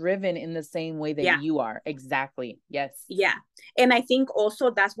are driven in the same way that you are. Exactly. Yes. Yeah. And I think also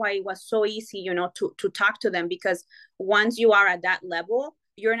that's why it was so easy, to talk to them, because once you are at that level,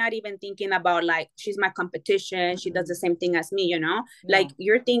 you're not even thinking about like, she's my competition. She does the same thing as me, like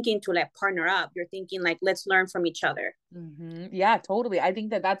you're thinking to like partner up. You're thinking like, let's learn from each other. Yeah, totally. I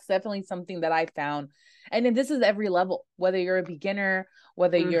think that's definitely something that I found. And then this is every level, whether you're a beginner,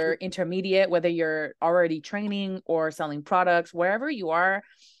 whether you're intermediate, whether you're already training or selling products, wherever you are,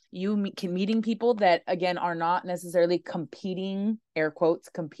 meeting people that, again, are not necessarily competing, air quotes,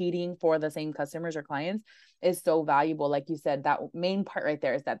 competing for the same customers or clients is so valuable. Like you said, that main part right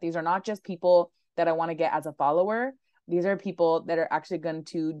there is that these are not just people that I want to get as a follower. These are people that are actually going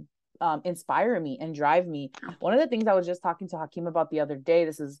to inspire me and drive me. One of the things I was just talking to Hakeem about the other day,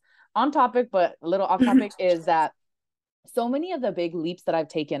 this is on topic, but a little off topic, is that so many of the big leaps that I've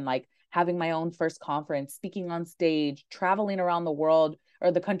taken, like having my own first conference, speaking on stage, traveling around the world,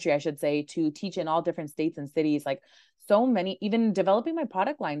 or the country, I should say, to teach in all different states and cities, like so many, even developing my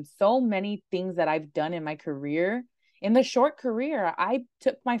product line, so many things that I've done in my career. In the short career, I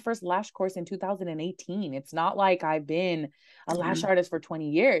took my first lash course in 2018. It's not like I've been a lash artist for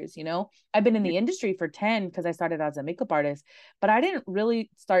 20 years, you know? I've been in the industry for 10 because I started as a makeup artist, but I didn't really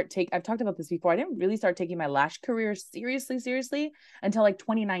I've talked about this before. I didn't really start taking my lash career seriously until like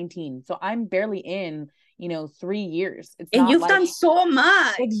 2019. So I'm barely in, 3 years. It's and not you've like, done so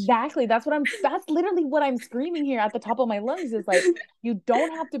much. exactly. That's literally what I'm screaming here at the top of my lungs, is like, you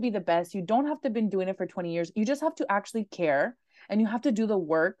don't have to be the best. You don't have to have been doing it for 20 years. You just have to actually care, and you have to do the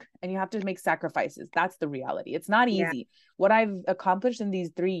work, and you have to make sacrifices. That's the reality. It's not easy. Yeah. What I've accomplished in these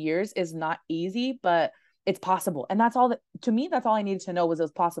 3 years is not easy, but it's possible. And that's all that, to me, that's all I needed to know was it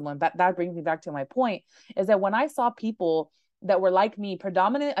was possible. And that brings me back to my point, is that when I saw people that were like me,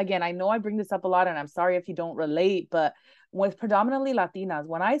 predominant, again, I know I bring this up a lot, and I'm sorry if you don't relate, but with predominantly Latinas,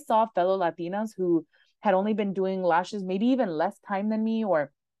 when I saw fellow Latinas who had only been doing lashes maybe even less time than me,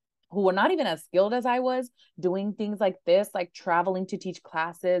 or who were not even as skilled as I was, doing things like this, like traveling to teach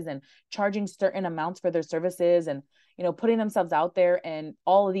classes and charging certain amounts for their services, and, putting themselves out there and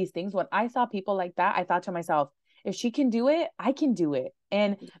all of these things. When I saw people like that, I thought to myself, if she can do it, I can do it.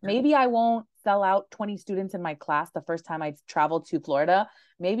 And maybe I won't sell out 20 students in my class the first time I travel to Florida.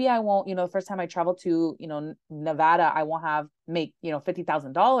 Maybe I won't, the first time I travel to, Nevada, I won't make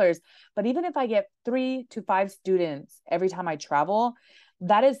 $50,000. But even if I get 3 to 5 students every time I travel,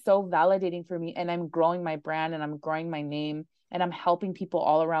 that is so validating for me. And I'm growing my brand, and I'm growing my name, and I'm helping people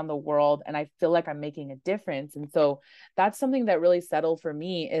all around the world. And I feel like I'm making a difference. And so that's something that really settled for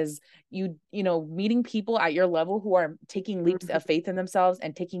me, is meeting people at your level who are taking leaps of faith in themselves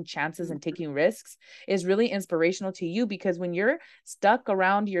and taking chances and taking risks is really inspirational to you. Because when you're stuck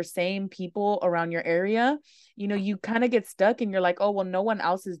around your same people around your area, you kind of get stuck, and you're like, oh, well, no one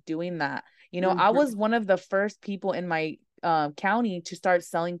else is doing that. I was one of the first people in my county to start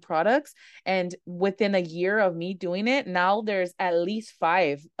selling products, and within a year of me doing it, now there's at least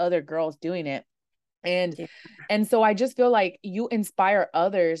 5 other girls doing it. And so I just feel like you inspire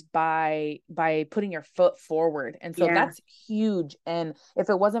others by putting your foot forward. And so that's huge. And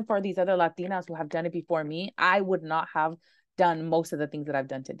if it wasn't for these other Latinas who have done it before me, I would not have done most of the things that I've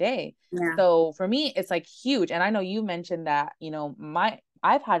done today. So for me, it's like huge. And I know you mentioned that,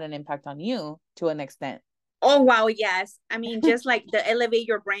 I've had an impact on you to an extent. Oh, wow. Yes. I mean, just like the elevate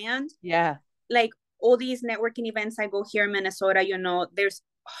your brand. Yeah. Like all these networking events I go here in Minnesota, there's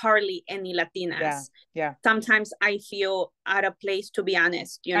hardly any Latinas. Yeah. Sometimes I feel out of place, to be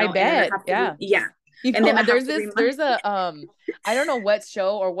honest, I bet. Yeah. And then there's a, I don't know what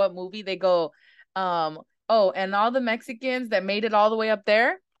show or what movie they go, oh, and all the Mexicans that made it all the way up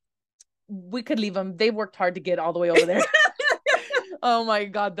there, we could leave them. They worked hard to get all the way over there. Oh my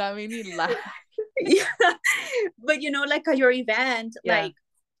God. That made me laugh. Yeah. But like at your event, like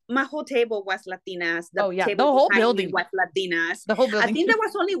my whole table was Latinas. The whole building was Latinas. The whole building. I think there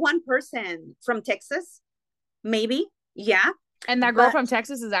was only one person from Texas, maybe. Yeah. And that girl from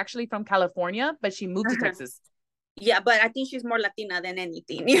Texas is actually from California, but she moved to Texas. Yeah, but I think she's more Latina than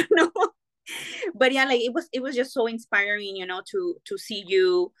anything, But yeah, like it was just so inspiring, to see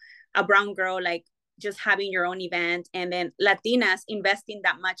you, a brown girl, like just having your own event, and then Latinas investing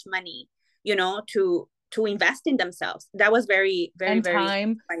that much money, to invest in themselves. That was very, very, and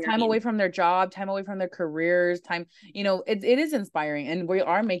very time away from their job, time away from their careers, it is inspiring, and we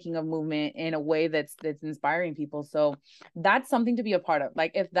are making a movement in a way that's inspiring people. So that's something to be a part of.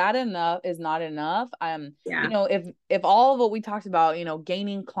 Like, if that enough is not enough, if all of what we talked about,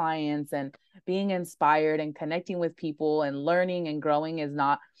 gaining clients and being inspired and connecting with people and learning and growing is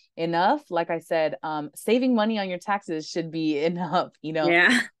not enough, like I said, saving money on your taxes should be enough.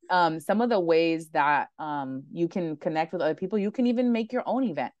 Some of the ways that you can connect with other people, you can even make your own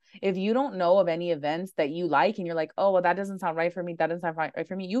event. If you don't know of any events that you like, and you're like, oh, well, that doesn't sound right for me, that doesn't sound right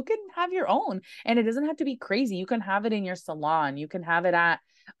for me, you can have your own. And it doesn't have to be crazy. You can have it in your salon. You can have it at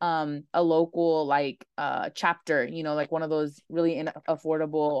a local like chapter, you know, like one of those really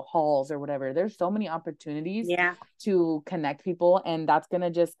affordable halls or whatever. There's so many opportunities to connect people, and that's going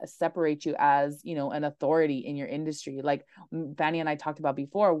to just separate you as, you know, an authority in your industry. Like Fanny and I talked about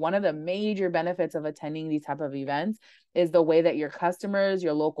before, one of the major benefits of attending these type of events is the way that your customers,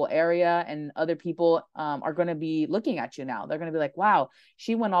 your local area, and other people are going to be looking at you now. They're going to be like, wow,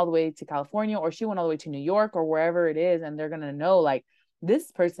 she went all the way to California, or she went all the way to New York, or wherever it is. And they're going to know, like,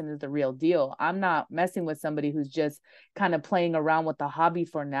 this person is the real deal. I'm not messing with somebody who's just kind of playing around with the hobby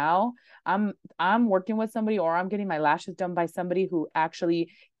for now. I'm working with somebody, or I'm getting my lashes done by somebody who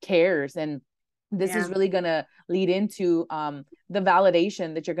actually cares. And this is really going to lead into the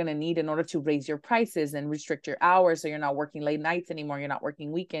validation that you're going to need in order to raise your prices and restrict your hours. So you're not working late nights anymore. You're not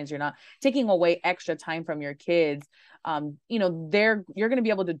working weekends. You're not taking away extra time from your kids. You know, you're going to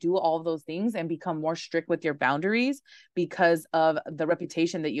be able to do all of those things and become more strict with your boundaries because of the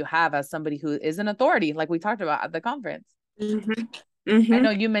reputation that you have as somebody who is an authority, like we talked about at the conference. I know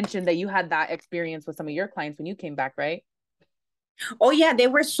you mentioned that you had that experience with some of your clients when you came back, right? Oh yeah, they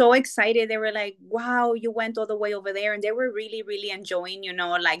were so excited. They were like, wow, you went all the way over there. And they were really, really enjoying, you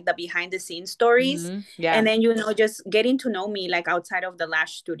know, like the behind the scenes stories. Yeah. And then, you know, just getting to know me like outside of the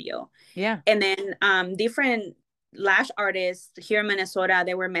lash studio. Yeah. And then different lash artists here in Minnesota,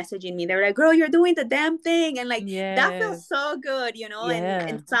 they were messaging me. They were like, girl, you're doing the damn thing. And like, that feels so good, you know.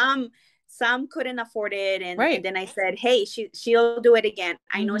 And some couldn't afford it. And then I said, hey, she'll do it again.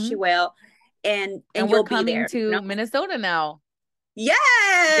 I know she will. And we're coming to Minnesota now.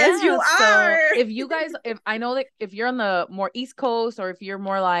 Yes, you are. So if you guys, if I know that if you're on the more East Coast, or if you're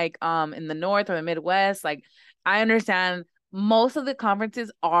more like in the North or the Midwest, like I understand most of the conferences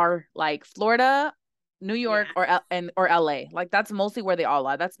are like Florida, New York, or LA. Like that's mostly where they all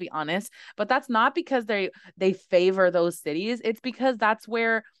are. Let's be honest. But that's not because they favor those cities. It's because that's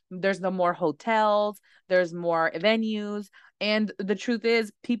where there's the more hotels, there's more venues, and the truth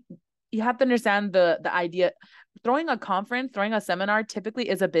is, people, you have to understand the idea. Throwing a seminar typically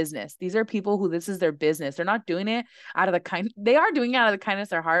is a business. These are people who this is their business. They're not doing it out of they are doing it out of the kindness of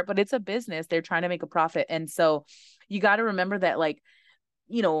their heart, but it's a business. They're trying to make a profit. And so you got to remember that, like,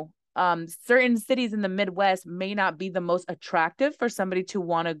 you know, certain cities in the Midwest may not be the most attractive for somebody to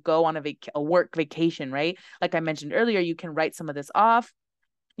want to go on a work vacation, right? Like I mentioned earlier, you can write some of this off.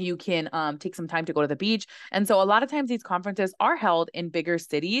 You can take some time to go to the beach. And so a lot of times these conferences are held in bigger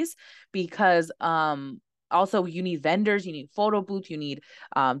cities because also you need vendors, you need photo booths, you need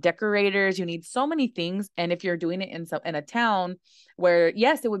decorators, you need so many things. And if you're doing it in a town where,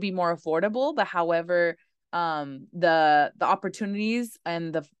 yes, it would be more affordable, but however, the opportunities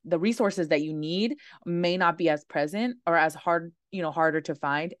and the resources that you need may not be as present or as hard, you know, harder to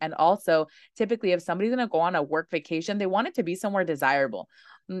find. And also typically if somebody's going to go on a work vacation, they want it to be somewhere desirable.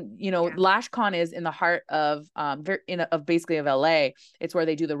 You know, LashCon is in the heart of basically of LA. It's where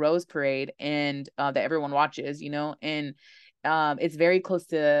they do the Rose Parade and that everyone watches, you know, and it's very close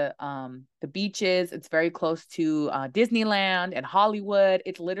to the beaches. It's very close to Disneyland and Hollywood.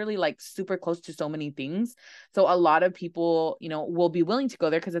 It's literally like super close to so many things. So a lot of people, you know, will be willing to go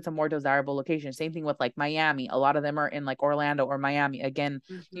there because it's a more desirable location. Same thing with like Miami. A lot of them are in like Orlando or Miami. Again,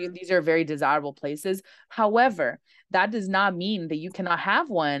 these are very desirable places. However, that does not mean that you cannot have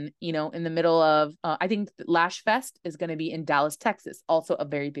one, you know, in the middle of, I think Lash Fest is going to be in Dallas, Texas, also a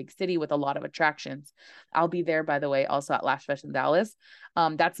very big city with a lot of attractions. I'll be there, by the way, also at Lash Fest in Dallas.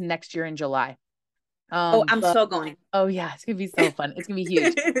 That's next year in July. I'm so going. Oh yeah, it's gonna be so fun. It's gonna be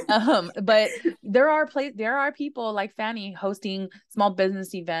huge. But there are people like Fanny hosting small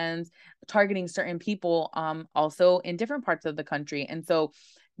business events, targeting certain people, also in different parts of the country. And so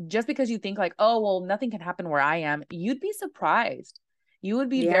just because you think like, oh, well, nothing can happen where I am, you'd be surprised. You would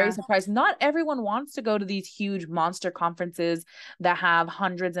be very surprised. Not everyone wants to go to these huge monster conferences that have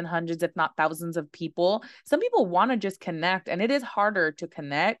hundreds and hundreds, if not thousands of people. Some people want to just connect, and it is harder to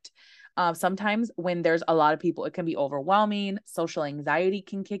connect. Sometimes when there's a lot of people, it can be overwhelming. Social anxiety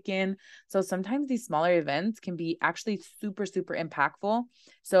can kick in. So sometimes these smaller events can be actually super, super impactful.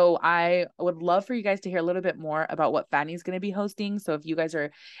 So I would love for you guys to hear a little bit more about what Fanny's going to be hosting. So if you guys are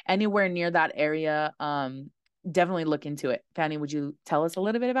anywhere near that area, definitely look into it. Fanny, would you tell us a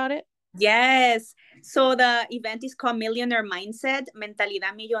little bit about it? Yes. So the event is called Millionaire Mindset,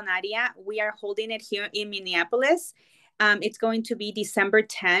 Mentalidad Millonaria. We are holding it here in Minneapolis. It's going to be December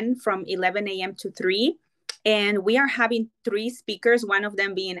 10 from 11 a.m. to 3. And we are having 3 speakers, one of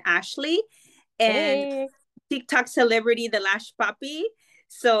them being Ashley and TikTok celebrity, the Lash Puppy.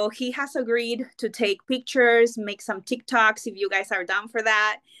 So he has agreed to take pictures, make some TikToks if you guys are down for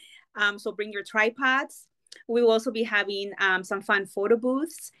that. So bring your tripods. We will also be having some fun photo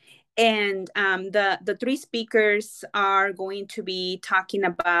booths. And the three speakers are going to be talking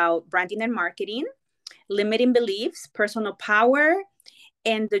about branding and marketing, limiting beliefs, personal power,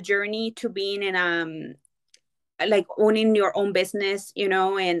 and the journey to being in like owning your own business, you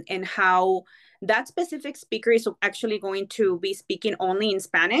know, and how that specific speaker is actually going to be speaking only in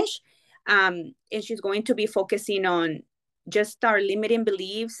Spanish. And she's going to be focusing on just our limiting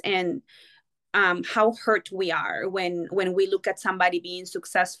beliefs and how hurt we are when we look at somebody being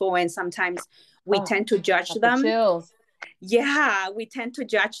successful, and sometimes we tend to judge them. Chills. Yeah, we tend to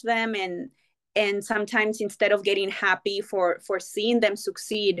judge them, and sometimes instead of getting happy for seeing them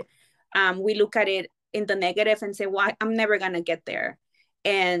succeed, we look at it in the negative and say, well, I'm never gonna get there,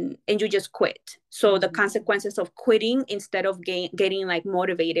 and you just quit. So the consequences of quitting instead of getting like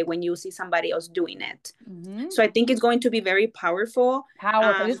motivated when you see somebody else doing it. So I think it's going to be very powerful.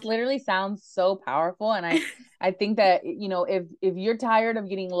 This literally sounds so powerful. And I think that, you know, if you're tired of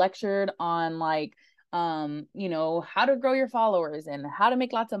getting lectured on like, you know, how to grow your followers and how to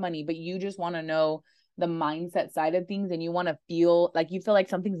make lots of money, but you just want to know the mindset side of things, and you want to feel like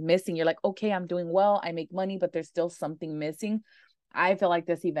something's missing. You're like, okay, I'm doing well, I make money, but there's still something missing. I feel like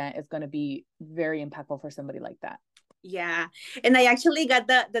this event is going to be very impactful for somebody like that. Yeah. And I actually got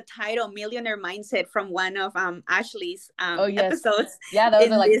the title Millionaire Mindset from one of Ashley's episodes. Yeah, that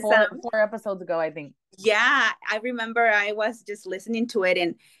was like four episodes ago, I think. Yeah, I remember I was just listening to it,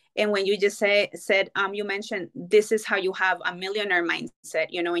 and when you just said you mentioned this is how you have a millionaire mindset,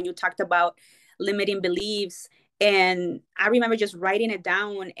 you know, and you talked about limiting beliefs. And I remember just writing it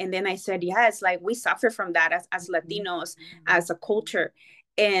down, and then I said, yes, like we suffer from that as Latinos, as a culture.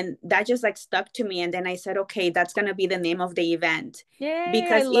 And that just like stuck to me. And then I said, okay, that's gonna be the name of the event. Yay,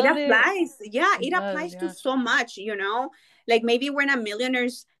 because it applies. It applies to so much, you know, like maybe we're not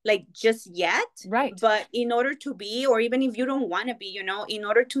millionaires like just yet, right? But in order to be, or even if you don't want to be, you know, in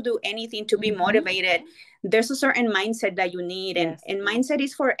order to do anything, to be motivated, there's a certain mindset that you need. And mindset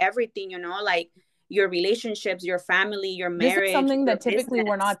is for everything, you know, like your relationships, your family, your marriage. This is something that typically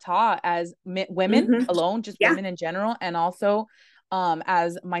we're not taught as women alone, just women in general, and also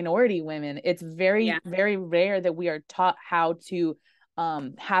as minority women. It's very very rare that we are taught how to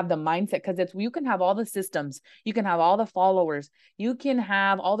have the mindset, because you can have all the systems, you can have all the followers, you can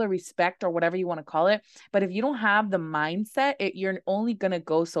have all the respect or whatever you want to call it, but if you don't have the mindset, you're only going to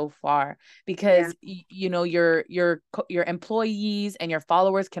go so far, because you know your employees and your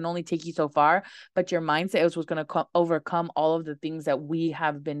followers can only take you so far, but your mindset is what's going to overcome all of the things that we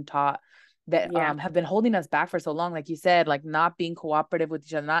have been taught that have been holding us back for so long. Like you said, like not being cooperative with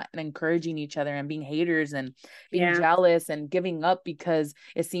each other, not encouraging each other, and being haters and being jealous and giving up because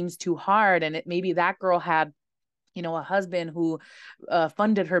it seems too hard. And maybe that girl had, you know, a husband who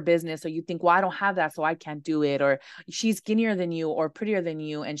funded her business. So you think, well, I don't have that, so I can't do it. Or she's skinnier than you or prettier than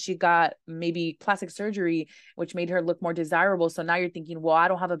you, and she got maybe plastic surgery, which made her look more desirable. So now you're thinking, well, I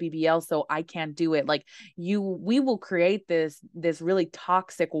don't have a BBL, so I can't do it. Like we will create this really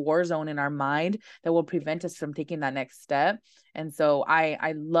toxic war zone in our mind that will prevent us from taking that next step. And so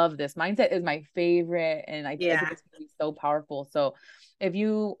I love this. Mindset is my favorite, and I think it's going to be so powerful. So if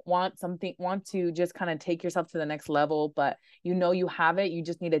you want to just kind of take yourself to the next level, but you know you have it, you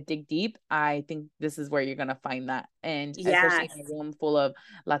just need to dig deep, I think this is where you're going to find that. And especially in a room full of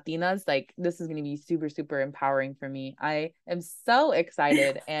Latinas, like this is going to be super, super empowering for me. I am so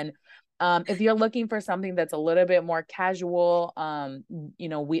excited. And if you're looking for something that's a little bit more casual, you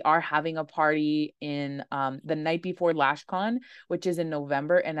know, we are having a party in the night before LashCon, which is in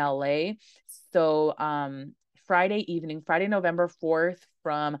November in LA. So Friday, November 4th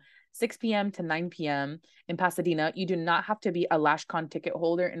from 6 p.m. to 9 p.m. in Pasadena. You do not have to be a LashCon ticket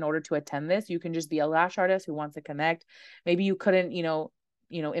holder in order to attend this. You can just be a lash artist who wants to connect. Maybe you couldn't, you know,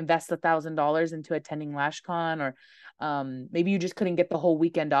 invest $1,000 into attending LashCon, or maybe you just couldn't get the whole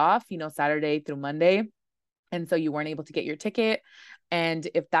weekend off, you know, Saturday through Monday, and so you weren't able to get your ticket. And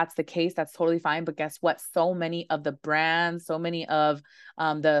if that's the case, that's totally fine. But guess what? So many of the brands, so many of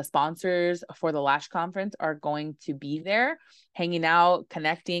the sponsors for the Lash Conference are going to be there, hanging out,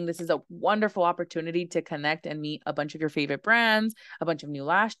 connecting. This is a wonderful opportunity to connect and meet a bunch of your favorite brands, a bunch of new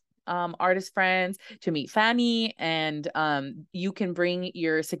lash artist friends, to meet Fanny. And you can bring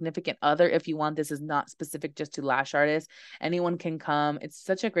your significant other if you want. This is not specific just to lash artists. Anyone can come. It's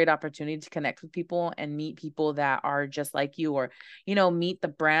such a great opportunity to connect with people and meet people that are just like you, or, you know, meet the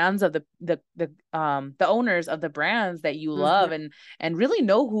brands of the owners of the brands that you love, and really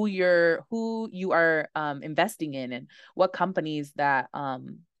know who you are investing in, and what companies that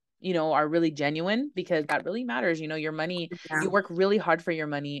you know, are really genuine, because that really matters. You know, your money, you work really hard for your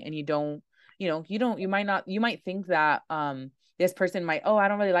money, and you don't you might think that, this person might, oh, I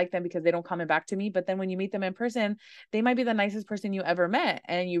don't really like them because they don't comment back to me. But then when you meet them in person, they might be the nicest person you ever met.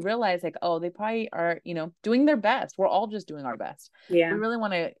 And you realize like, oh, they probably are, doing their best. We're all just doing our best. Yeah. We really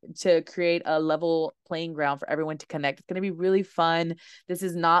want to create a level playing ground for everyone to connect. It's going to be really fun. This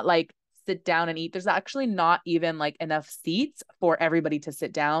is not like sit down and eat. There's actually not even like enough seats for everybody to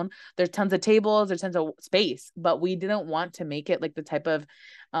sit down. There's tons of tables, there's tons of space, but we didn't want to make it like the type of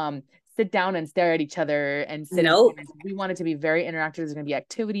sit down and stare at each other and sit. Nope. We want it to be very interactive. There's going to be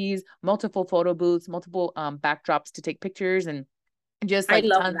activities, multiple photo booths, multiple backdrops to take pictures, and just like I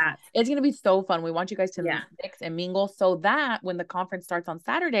love tons. that. It's going to be so fun. We want you guys to mix and mingle so that when the conference starts on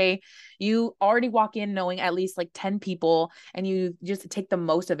Saturday, you already walk in knowing at least like 10 people, and you just take the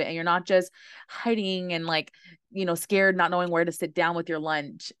most of it, and you're not just hiding and like, scared, not knowing where to sit down with your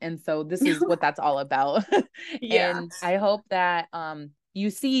lunch. And so this is what that's all about. Yeah. And I hope that you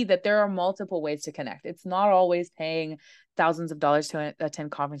see that there are multiple ways to connect. It's not always paying thousands of dollars to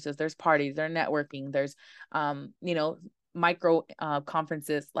attend conferences. There's parties, there's networking, there's micro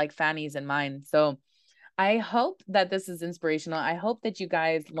conferences like Fanny's and mine. So I hope that this is inspirational. I hope that you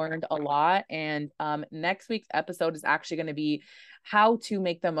guys learned a lot. And next week's episode is actually going to be how to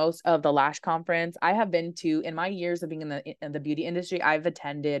make the most of the Lash Conference. I have been to, in my years of being in the beauty industry, I've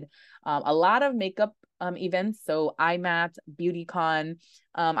attended a lot of makeup events. So IMAT, BeautyCon.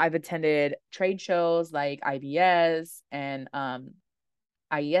 I've attended trade shows like IBS and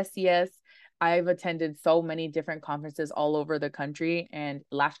IESCS. I've attended so many different conferences all over the country, and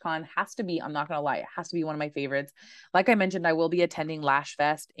LashCon has to be, I'm not going to lie, it has to be one of my favorites. Like I mentioned, I will be attending Lash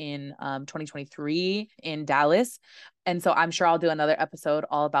Fest in 2023 in Dallas. And so I'm sure I'll do another episode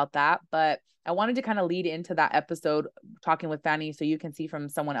all about that. But I wanted to kind of lead into that episode talking with Fanny so you can see from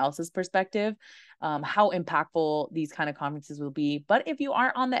someone else's perspective how impactful these kind of conferences will be. But if you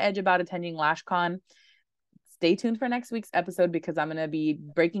are on the edge about attending LashCon, stay tuned for next week's episode, because I'm going to be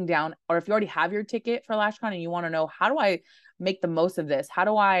breaking down, or if you already have your ticket for LashCon and you want to know, how do I make the most of this? How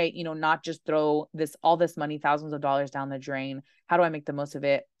do I, not just throw all this money, thousands of dollars down the drain? How do I make the most of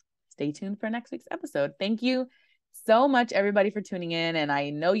it? Stay tuned for next week's episode. Thank you so much, everybody, for tuning in. And I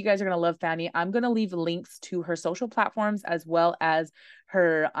know you guys are going to love Fanny. I'm going to leave links to her social platforms as well as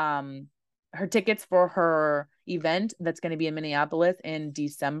her tickets for her event that's going to be in Minneapolis in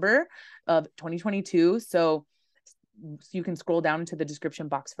December of 2022. So you can scroll down into the description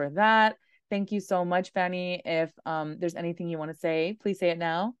box for that. Thank you so much, Fanny. If there's anything you want to say, please say it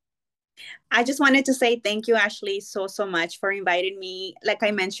now. I just wanted to say thank you, Ashley, so much for inviting me. Like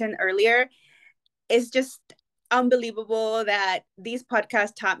I mentioned earlier, it's just unbelievable that these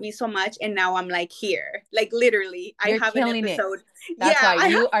podcasts taught me so much, and now I'm like here, like literally I have an episode. That's why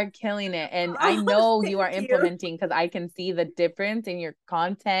you are killing it, and I know you are implementing, because I can see the difference in your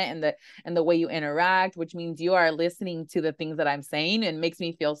content and the way you interact, which means you are listening to the things that I'm saying, and makes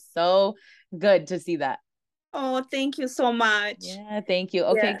me feel so good to see that. Oh, thank you so much. Yeah, thank you.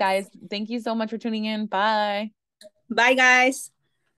 Okay, guys, thank you so much for tuning in. Bye. Bye, guys.